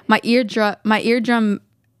then my eardrum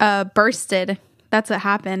bursted. That's what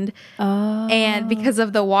happened. Oh. And because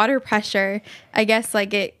of the water pressure, I guess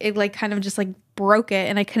it kind of just broke it,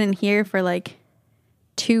 and I couldn't hear for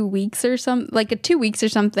 2 weeks or something. 2 weeks or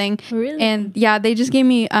something. Really? And yeah, they just gave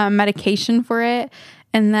me medication for it,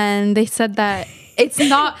 and then they said that. It's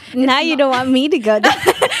not. Now you don't want me to go down.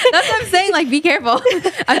 That's what I'm saying. Be careful.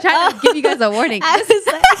 I'm trying to give you guys a warning. I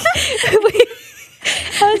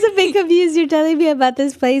was a bit confused. You're telling me about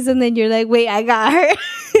this place, and then you're wait, I got hurt.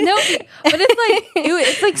 No, but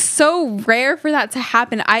it's so rare for that to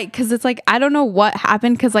happen. Because it's I don't know what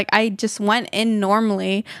happened, because I just went in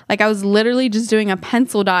normally. I was literally just doing a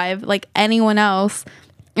pencil dive like anyone else.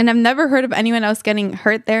 And I've never heard of anyone else getting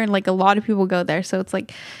hurt there. And a lot of people go there. So it's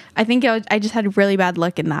I think I just had really bad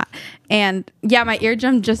luck in that. And yeah, my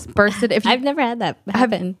eardrum just bursted. I've never had that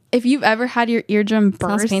happen. If you've ever had your eardrum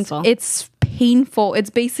burst, painful. It's painful. It's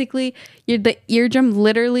basically the eardrum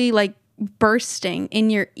literally bursting in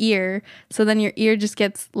your ear. So then your ear just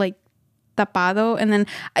gets tapado, and then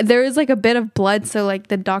there was a bit of blood, so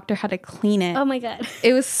the doctor had to clean it. Oh my god,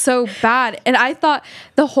 it was so bad. And I thought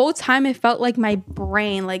the whole time it felt my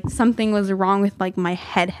brain, something was wrong with my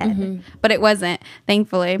head. Mm-hmm. But it wasn't,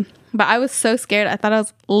 thankfully. But I was so scared. I thought I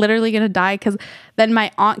was literally gonna die, because then my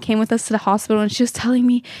aunt came with us to the hospital and she was telling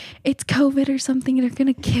me it's COVID or something and they're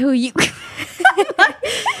gonna kill you.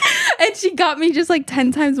 And she got me just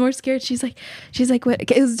 10 times more scared. She's like, what?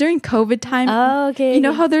 It was during COVID time. Oh, okay. You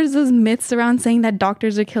know how there's those myths around saying that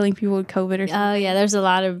doctors are killing people with COVID or something? Oh, yeah. There's a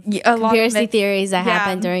lot of conspiracy theories that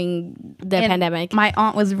happened during the pandemic. My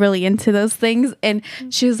aunt was really into those things. And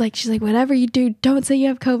she's like, whatever you do, don't say you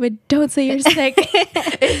have COVID. Don't say you're sick.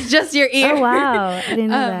 It's just your ear. Oh, wow. I didn't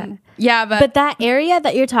know that. Yeah, but that area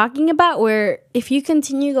that you're talking about, where if you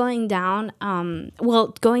continue going down,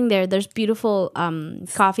 going there, there's beautiful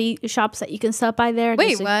coffee shops that you can stop by there.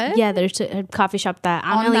 Wait, what? Yeah, there's a coffee shop that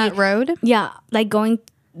on that road. Yeah, going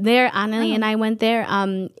there. Annalie and I went there.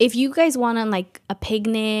 If you guys want on a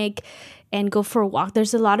picnic, and go for a walk.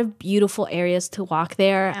 There's a lot of beautiful areas to walk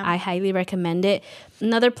there. I highly recommend it.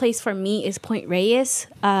 Another place for me is Point Reyes.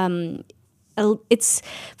 It's,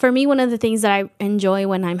 for me, one of the things that I enjoy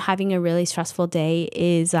when I'm having a really stressful day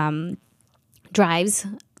is drives.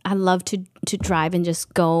 I love to drive and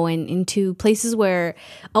just go into places where,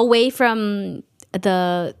 away from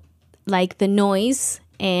the noise.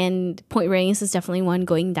 And Point Reyes is definitely one,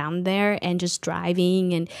 going down there and just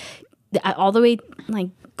driving and all the way, like,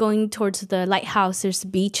 going towards the lighthouse. There's a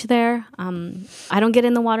beach there. I don't get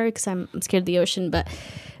in the water because I'm scared of the ocean, but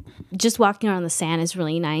just walking around the sand is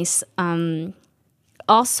really nice.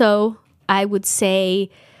 Also, I would say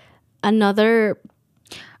near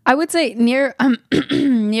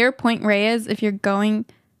near Point Reyes, if you're going.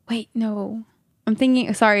 Wait, no. I'm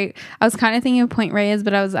thinking. Sorry, I was kind of thinking of Point Reyes,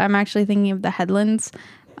 but I'm actually thinking of the Headlands.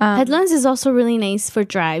 Headlands is also really nice for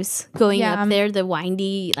drives going up there, the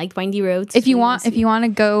windy roads. If you want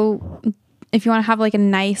to have like a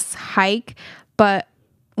nice hike, but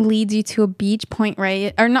leads you to a beach, Point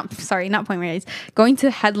Reyes, or not Point Reyes, going to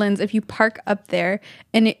Headlands. If you park up there,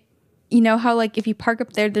 and you know how, like, if you park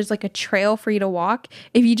up there, there's like a trail for you to walk.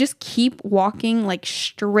 If you just keep walking like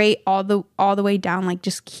straight all the way down, like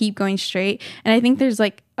just keep going straight. And I think there's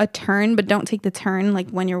like a turn, but don't take the turn like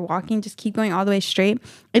when you're walking. Just keep going all the way straight.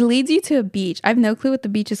 It leads you to a beach. I have no clue what the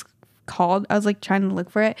beach is called. I was like trying to look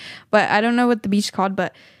for it, but I don't know what the beach is called.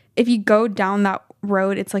 But if you go down that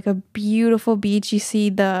road, it's like a beautiful beach. You see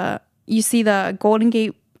the Golden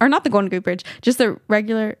Gate, or not the Golden Gate Bridge, just the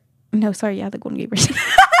regular. No, sorry, yeah, the Golden Gate Bridge.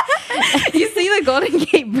 You see the Golden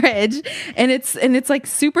Gate Bridge, and it's like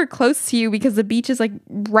super close to you because the beach is like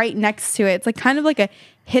right next to it. It's like kind of like a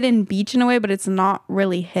hidden beach in a way, but it's not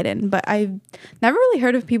really hidden. But I've never really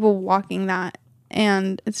heard of people walking that,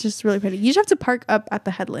 and it's just really pretty. You just have to park up at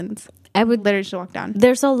the Headlands. I would literally just walk down.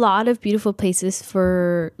 There's a lot of beautiful places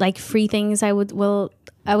for like free things. I would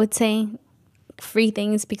say free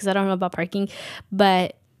things because I don't know about parking,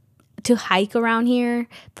 but to hike around here,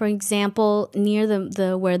 for example, near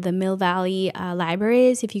the where the Mill Valley Library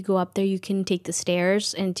is, if you go up there, you can take the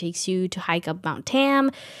stairs and it takes you to hike up Mount Tam.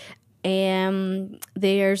 And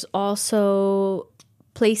there's also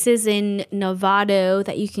places in Novato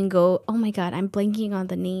that you can go. Oh my God, I'm blanking on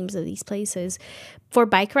the names of these places. For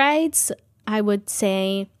bike rides, I would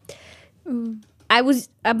say I was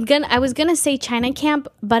gonna say China Camp,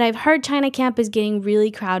 but I've heard China Camp is getting really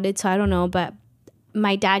crowded, so I don't know, but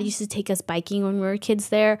my dad used to take us biking when we were kids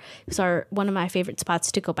there. It was one of my favorite spots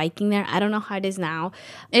to go biking there. I don't know how it is now.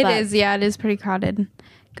 It is pretty crowded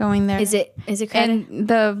going there. Is it crowded?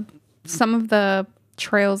 And some of the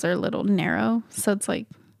trails are a little narrow, so it's like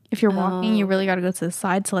if you're walking, you really got to go to the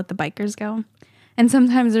side to let the bikers go. And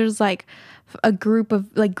sometimes there's like groups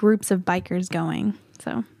of bikers going,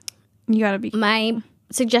 so you got to be. My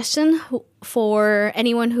suggestion for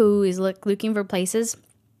anyone who is looking for places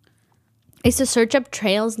is to search up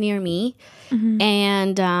trails near me. Mm-hmm.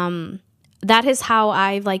 And that is how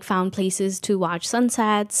I've like found places to watch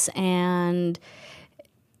sunsets and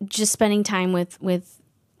just spending time with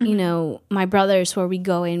mm-hmm. you know, my brothers, where we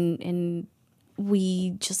go and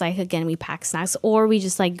we just like, again, we pack snacks, or we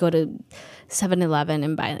just like go to 7-Eleven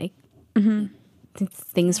and buy like mm-hmm.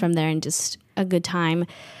 things from there, and just a good time.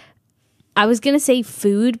 I was gonna say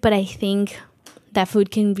food, but I think that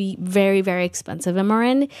food can be very, very expensive in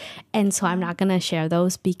Marin, and so I'm not gonna share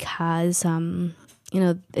those because you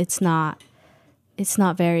know, it's not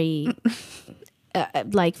very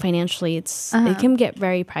like financially, it can get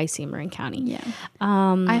very pricey in Marin County. Yeah.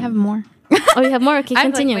 I have more. Oh, you have more? Okay,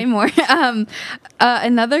 continue. I have like way more.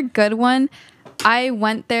 Another good one. I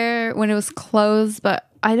went there when it was closed, but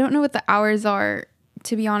I don't know what the hours are.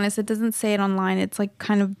 To be honest, it doesn't say it online. It's like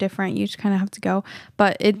kind of different. You just kind of have to go.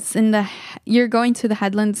 But it's you're going to the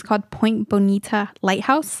Headlands. It's called Point Bonita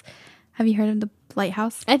Lighthouse. Have you heard of the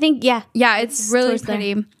lighthouse? I think, yeah. Yeah, it's really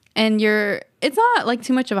pretty. There. And it's not like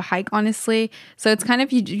too much of a hike, honestly. So it's kind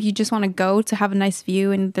of, you just want to go to have a nice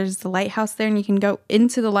view, and there's the lighthouse there, and you can go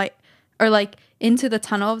into the into the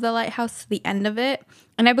tunnel of the lighthouse to the end of it.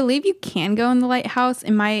 And I believe you can go in the lighthouse.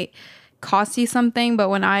 It might cost you something, but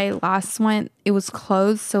when I last went, it was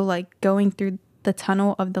closed, so like going through the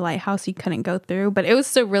tunnel of the lighthouse, you couldn't go through, but it was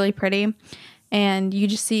still really pretty. And you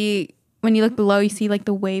just see, when you look below, you see like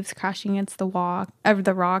the waves crashing against the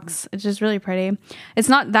rocks. It's just really pretty.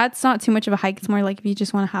 That's not too much of a hike. It's more like if you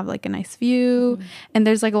just want to have like a nice view, mm-hmm. and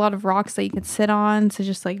there's like a lot of rocks that you could sit on, so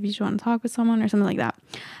just like if you just want to talk with someone or something like that.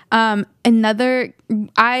 I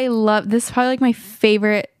love this, is probably like my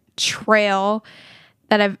favorite trail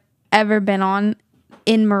that I've ever been on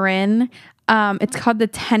in Marin. It's called the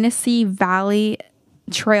Tennessee Valley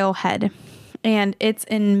Trailhead, and it's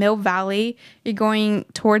in Mill Valley. You're going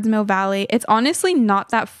towards Mill Valley. It's honestly not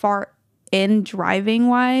that far in driving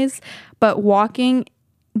wise, but walking,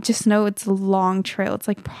 just know it's a long trail. It's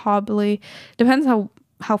like probably depends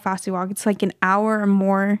how fast you walk. It's like an hour or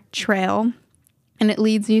more trail, and it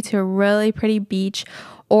leads you to a really pretty beach,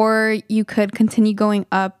 or you could continue going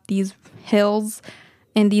up these hills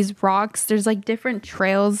and these rocks. There's like different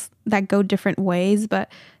trails that go different ways, but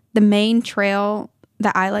the main trail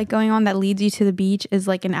that I like going on that leads you to the beach is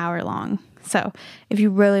like an hour long. So if you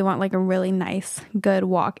really want like a really nice, good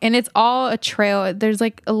walk, and it's all a trail, there's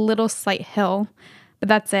like a little slight hill, but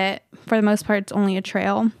that's it. For the most part, it's only a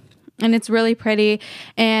trail, and it's really pretty.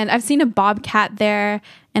 And I've seen a bobcat there,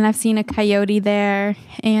 and I've seen a coyote there,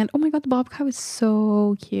 and oh my God, the bobcat was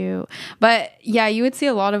so cute. But yeah, you would see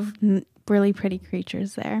a lot of really pretty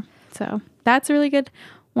creatures there. So that's a really good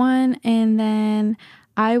one. And then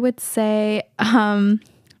I would say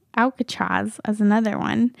Alcatraz as another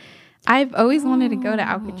one. I've always wanted to go to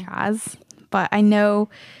Alcatraz, but I know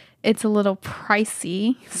it's a little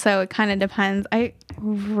pricey, so it kind of depends. I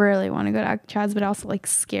really want to go to Alcatraz, but it also like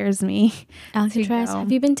scares me. Alcatraz.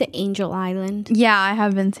 Have you been to Angel Island? Yeah, I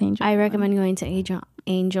have been to Angel I Island. recommend going to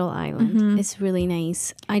Angel Island. It's really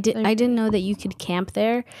nice. I didn't know that you could camp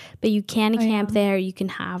there, but you can camp there. You can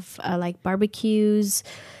have like barbecues,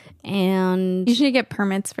 and You should get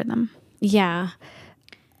permits for them. yeah.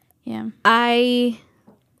 Yeah. I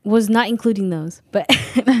was not including those, but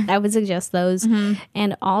I would suggest those.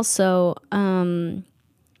 And also,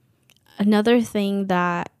 another thing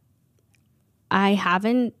that I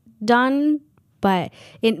haven't done, but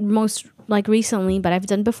it most like recently, but I've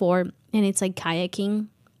done before, and it's like kayaking.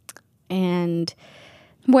 And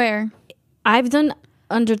Where? I've done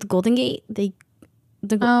under the Golden Gate, the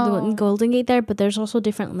Golden Gate there, but there's also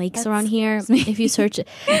different lakes around here. If you search it,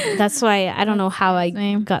 that's why I don't know how I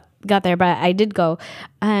got there, but I did go.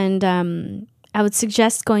 And I would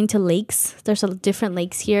suggest going to lakes. There's different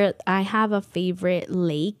lakes here. I have a favorite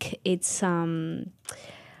lake. It's I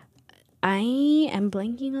am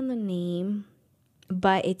blanking on the name,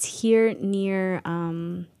 but it's here near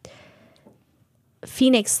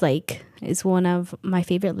Phoenix Lake is one of my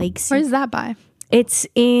favorite lakes. Where's that by? It's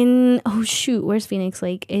in where's Phoenix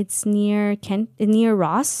Lake? It's near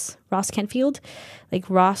Ross Kentfield, like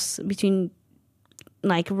Ross between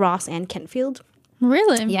like Ross and Kentfield.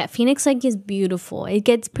 Really? Yeah, Phoenix Lake is beautiful. It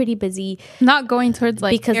gets pretty busy. Not going towards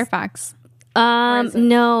like Fairfax.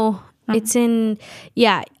 No, it's in.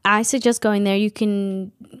 Yeah, I suggest going there. You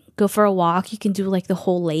can go for a walk. You can do like the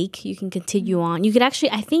whole lake. You can continue on. You can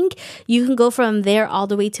actually, I think, you can go from there all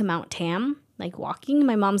the way to Mount Tam. Like walking.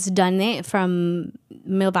 My mom's done it from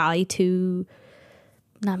Mill Valley to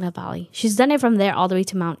not Mill Valley. She's done it from there all the way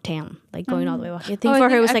to Mount Tam, like going all the way walking. I think for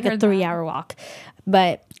her it was like a 3-hour walk.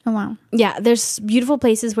 But oh wow. Yeah, there's beautiful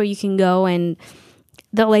places where you can go, and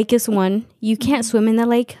the lake is one. You can't swim in the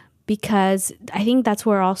lake because I think that's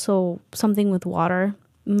where also something with water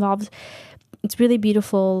involved. It's really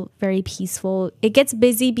beautiful, very peaceful. It gets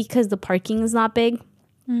busy because the parking is not big.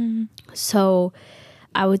 So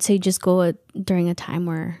I would say just go during a time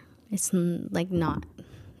where it's like not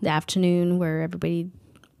the afternoon where everybody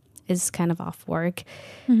is kind of off work.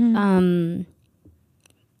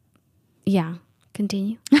 Yeah,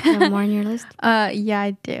 continue. You have more on your list? Yeah,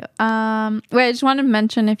 I do. Wait, I just want to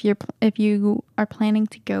mention if you are planning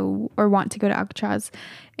to go or want to go to Alcatraz,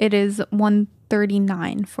 it is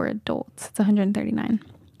 $139 for adults. It's $139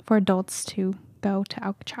 for adults to go to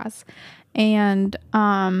Alcatraz, and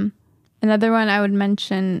another one I would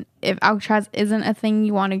mention, if Alcatraz isn't a thing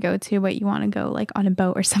you want to go to, but you want to go like on a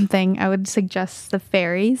boat or something, I would suggest the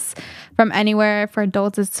ferries from anywhere. For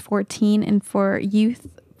adults, it's $14, and for youth,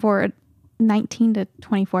 for 19 to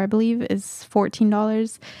 24, I believe, is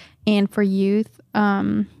 $14. And for youth,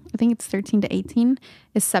 I think it's 13 to 18,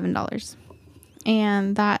 is $7.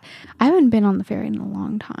 And that, I haven't been on the ferry in a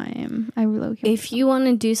long time. I really if you want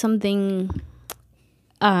to do something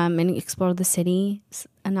and explore the city,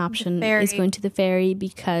 an option is going to the ferry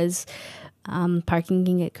because parking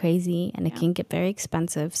can get crazy and it can get very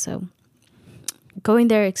expensive. So going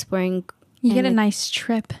there, exploring, you get a nice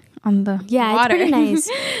trip on the water. It's pretty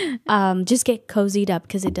nice. Just get cozied up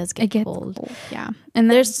because it does get cold. Yeah,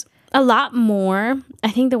 and there's a lot more.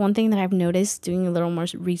 I think the one thing that I've noticed doing a little more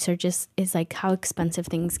research is like how expensive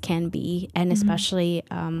things can be, and especially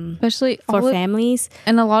for families.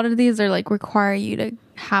 And a lot of these are like require you to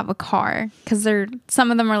have a car because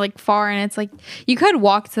some of them are like far, and it's like you could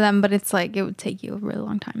walk to them, but it's like it would take you a really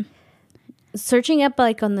long time. Searching up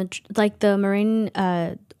like on the Marin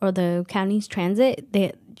or the county's transit,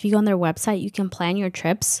 if you go on their website, you can plan your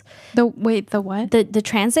trips. The what? The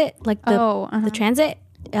transit, like uh-huh. the transit.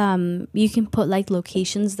 You can put like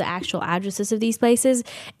locations, the actual addresses of these places,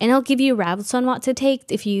 and it'll give you routes on what to take.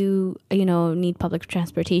 If you need public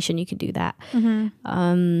transportation, you can do that.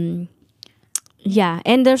 Yeah,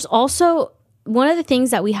 and there's also one of the things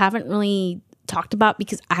that we haven't really talked about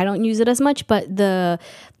because I don't use it as much, but the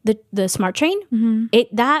smart train.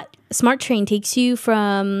 That smart train takes you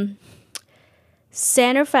from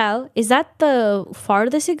San Rafael. Is that the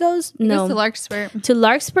farthest it goes? No, to Larkspur. To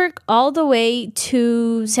Larkspur all the way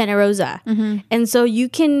to Santa Rosa. And so you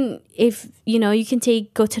can, if you can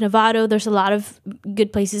go to Novato. There's a lot of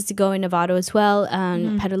good places to go in Novato as well,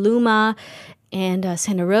 Petaluma and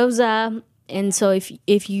Santa Rosa. And so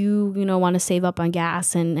if you want to save up on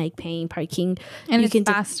gas and like paying parking, and you it's can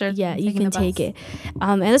faster. you can take it.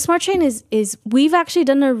 And the smart train is we've actually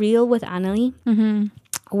done a reel with Annalie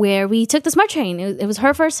where we took the smart train. It was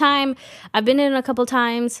her first time. I've been in it a couple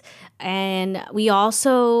times, and we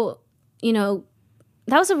also that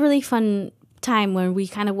was a really fun time when we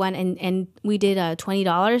kind of went and we did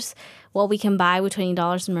 $20. What we can buy with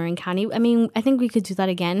 $20 in Marin County. I mean, I think we could do that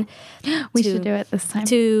again. We should do it this time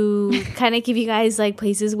to kind of give you guys like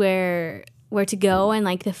places where to go and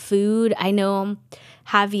like the food. I know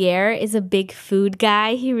Javier is a big food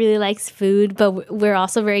guy. He really likes food, but we're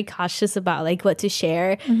also very cautious about like what to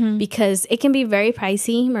share because it can be very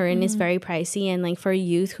pricey. Marin is very pricey, and like for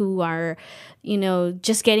youth who are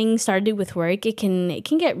just getting started with work, it can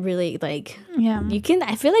get really like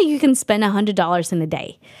I feel like you can spend $100 in a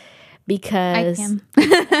day. Because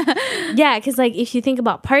because like if you think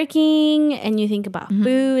about parking and you think about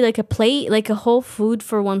food, like a plate, like a whole food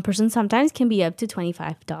for one person sometimes can be up to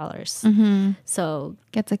 $25. So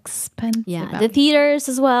gets expensive. Yeah, the theaters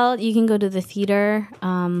as well. You can go to the theater.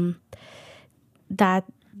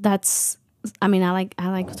 That's I mean I like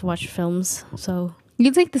to watch films. So you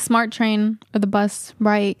can take the smart train or the bus,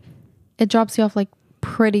 right? It drops you off like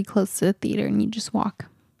pretty close to the theater, and you just walk.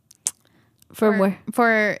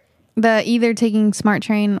 For the either taking smart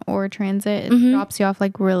train or transit, it drops you off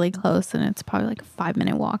like really close, and it's probably like a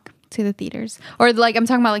 5-minute walk to the theaters. Or like I'm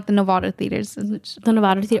talking about like the Novato theaters. The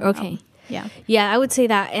Novato theater, okay. Yeah, I would say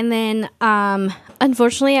that. And then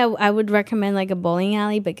unfortunately I would recommend like a bowling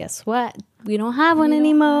alley, but guess what? We don't have one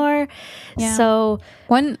anymore. So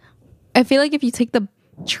I feel like if you take the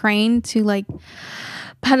train to like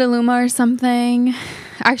Petaluma or something,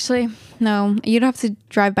 actually no, you'd have to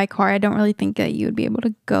drive by car. I don't really think that you would be able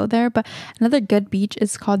to go there. But another good beach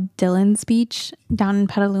is called Dillon's Beach down in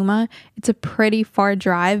Petaluma. It's a pretty far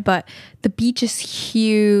drive, but the beach is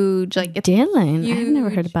huge. Like it's Dillon, huge I've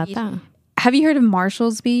never heard about beach. that. Have you heard of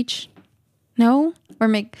Marshall's Beach? No, or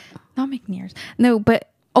not McNear's. No,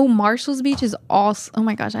 but Marshall's Beach is also. Oh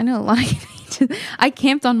my gosh, I know a lot of beaches. I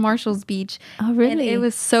camped on Marshall's Beach. Oh really? And it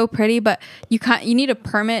was so pretty, but you need a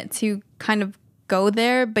permit to kind of go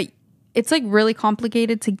there, but it's like really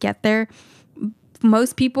complicated to get there.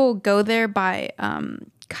 Most people go there by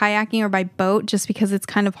kayaking or by boat just because it's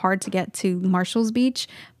kind of hard to get to Marshall's Beach,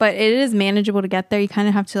 but it is manageable to get there. You kind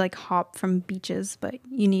of have to like hop from beaches, but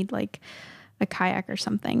you need like a kayak or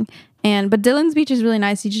something. But Dillon's Beach is really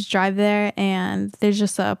nice. You just drive there and there's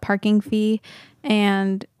just a parking fee,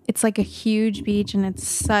 and it's like a huge beach, and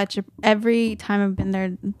it's every time I've been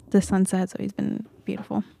there, the sunset has always been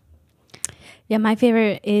beautiful. Yeah, my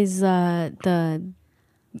favorite is the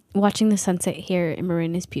watching the sunset here in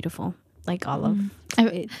Marin is beautiful. Like all of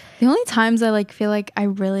it. The only times I like feel like I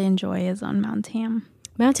really enjoy is on Mount Tam.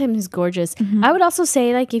 Mount Tam is gorgeous. I would also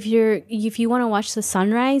say like if you want to watch the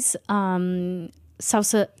sunrise,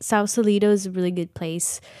 Sausalito is a really good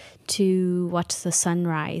place to watch the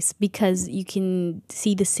sunrise because you can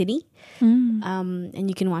see the city. And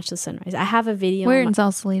you can watch the sunrise. I have a video. Where in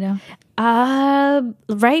Sausalito?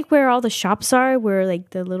 Right where all the shops are, where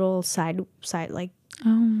like the little side like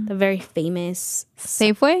the very famous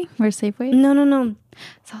Safeway. Where's Safeway? No.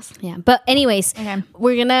 Yeah, but anyways,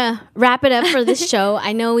 we're gonna wrap it up for this show.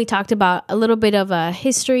 I know we talked about a little bit of a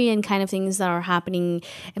history and kind of things that are happening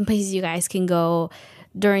and places you guys can go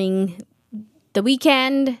during the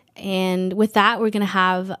weekend. And with that, we're gonna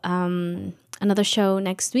have another show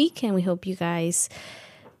next week, and we hope you guys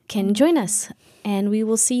can join us, and we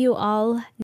will see you all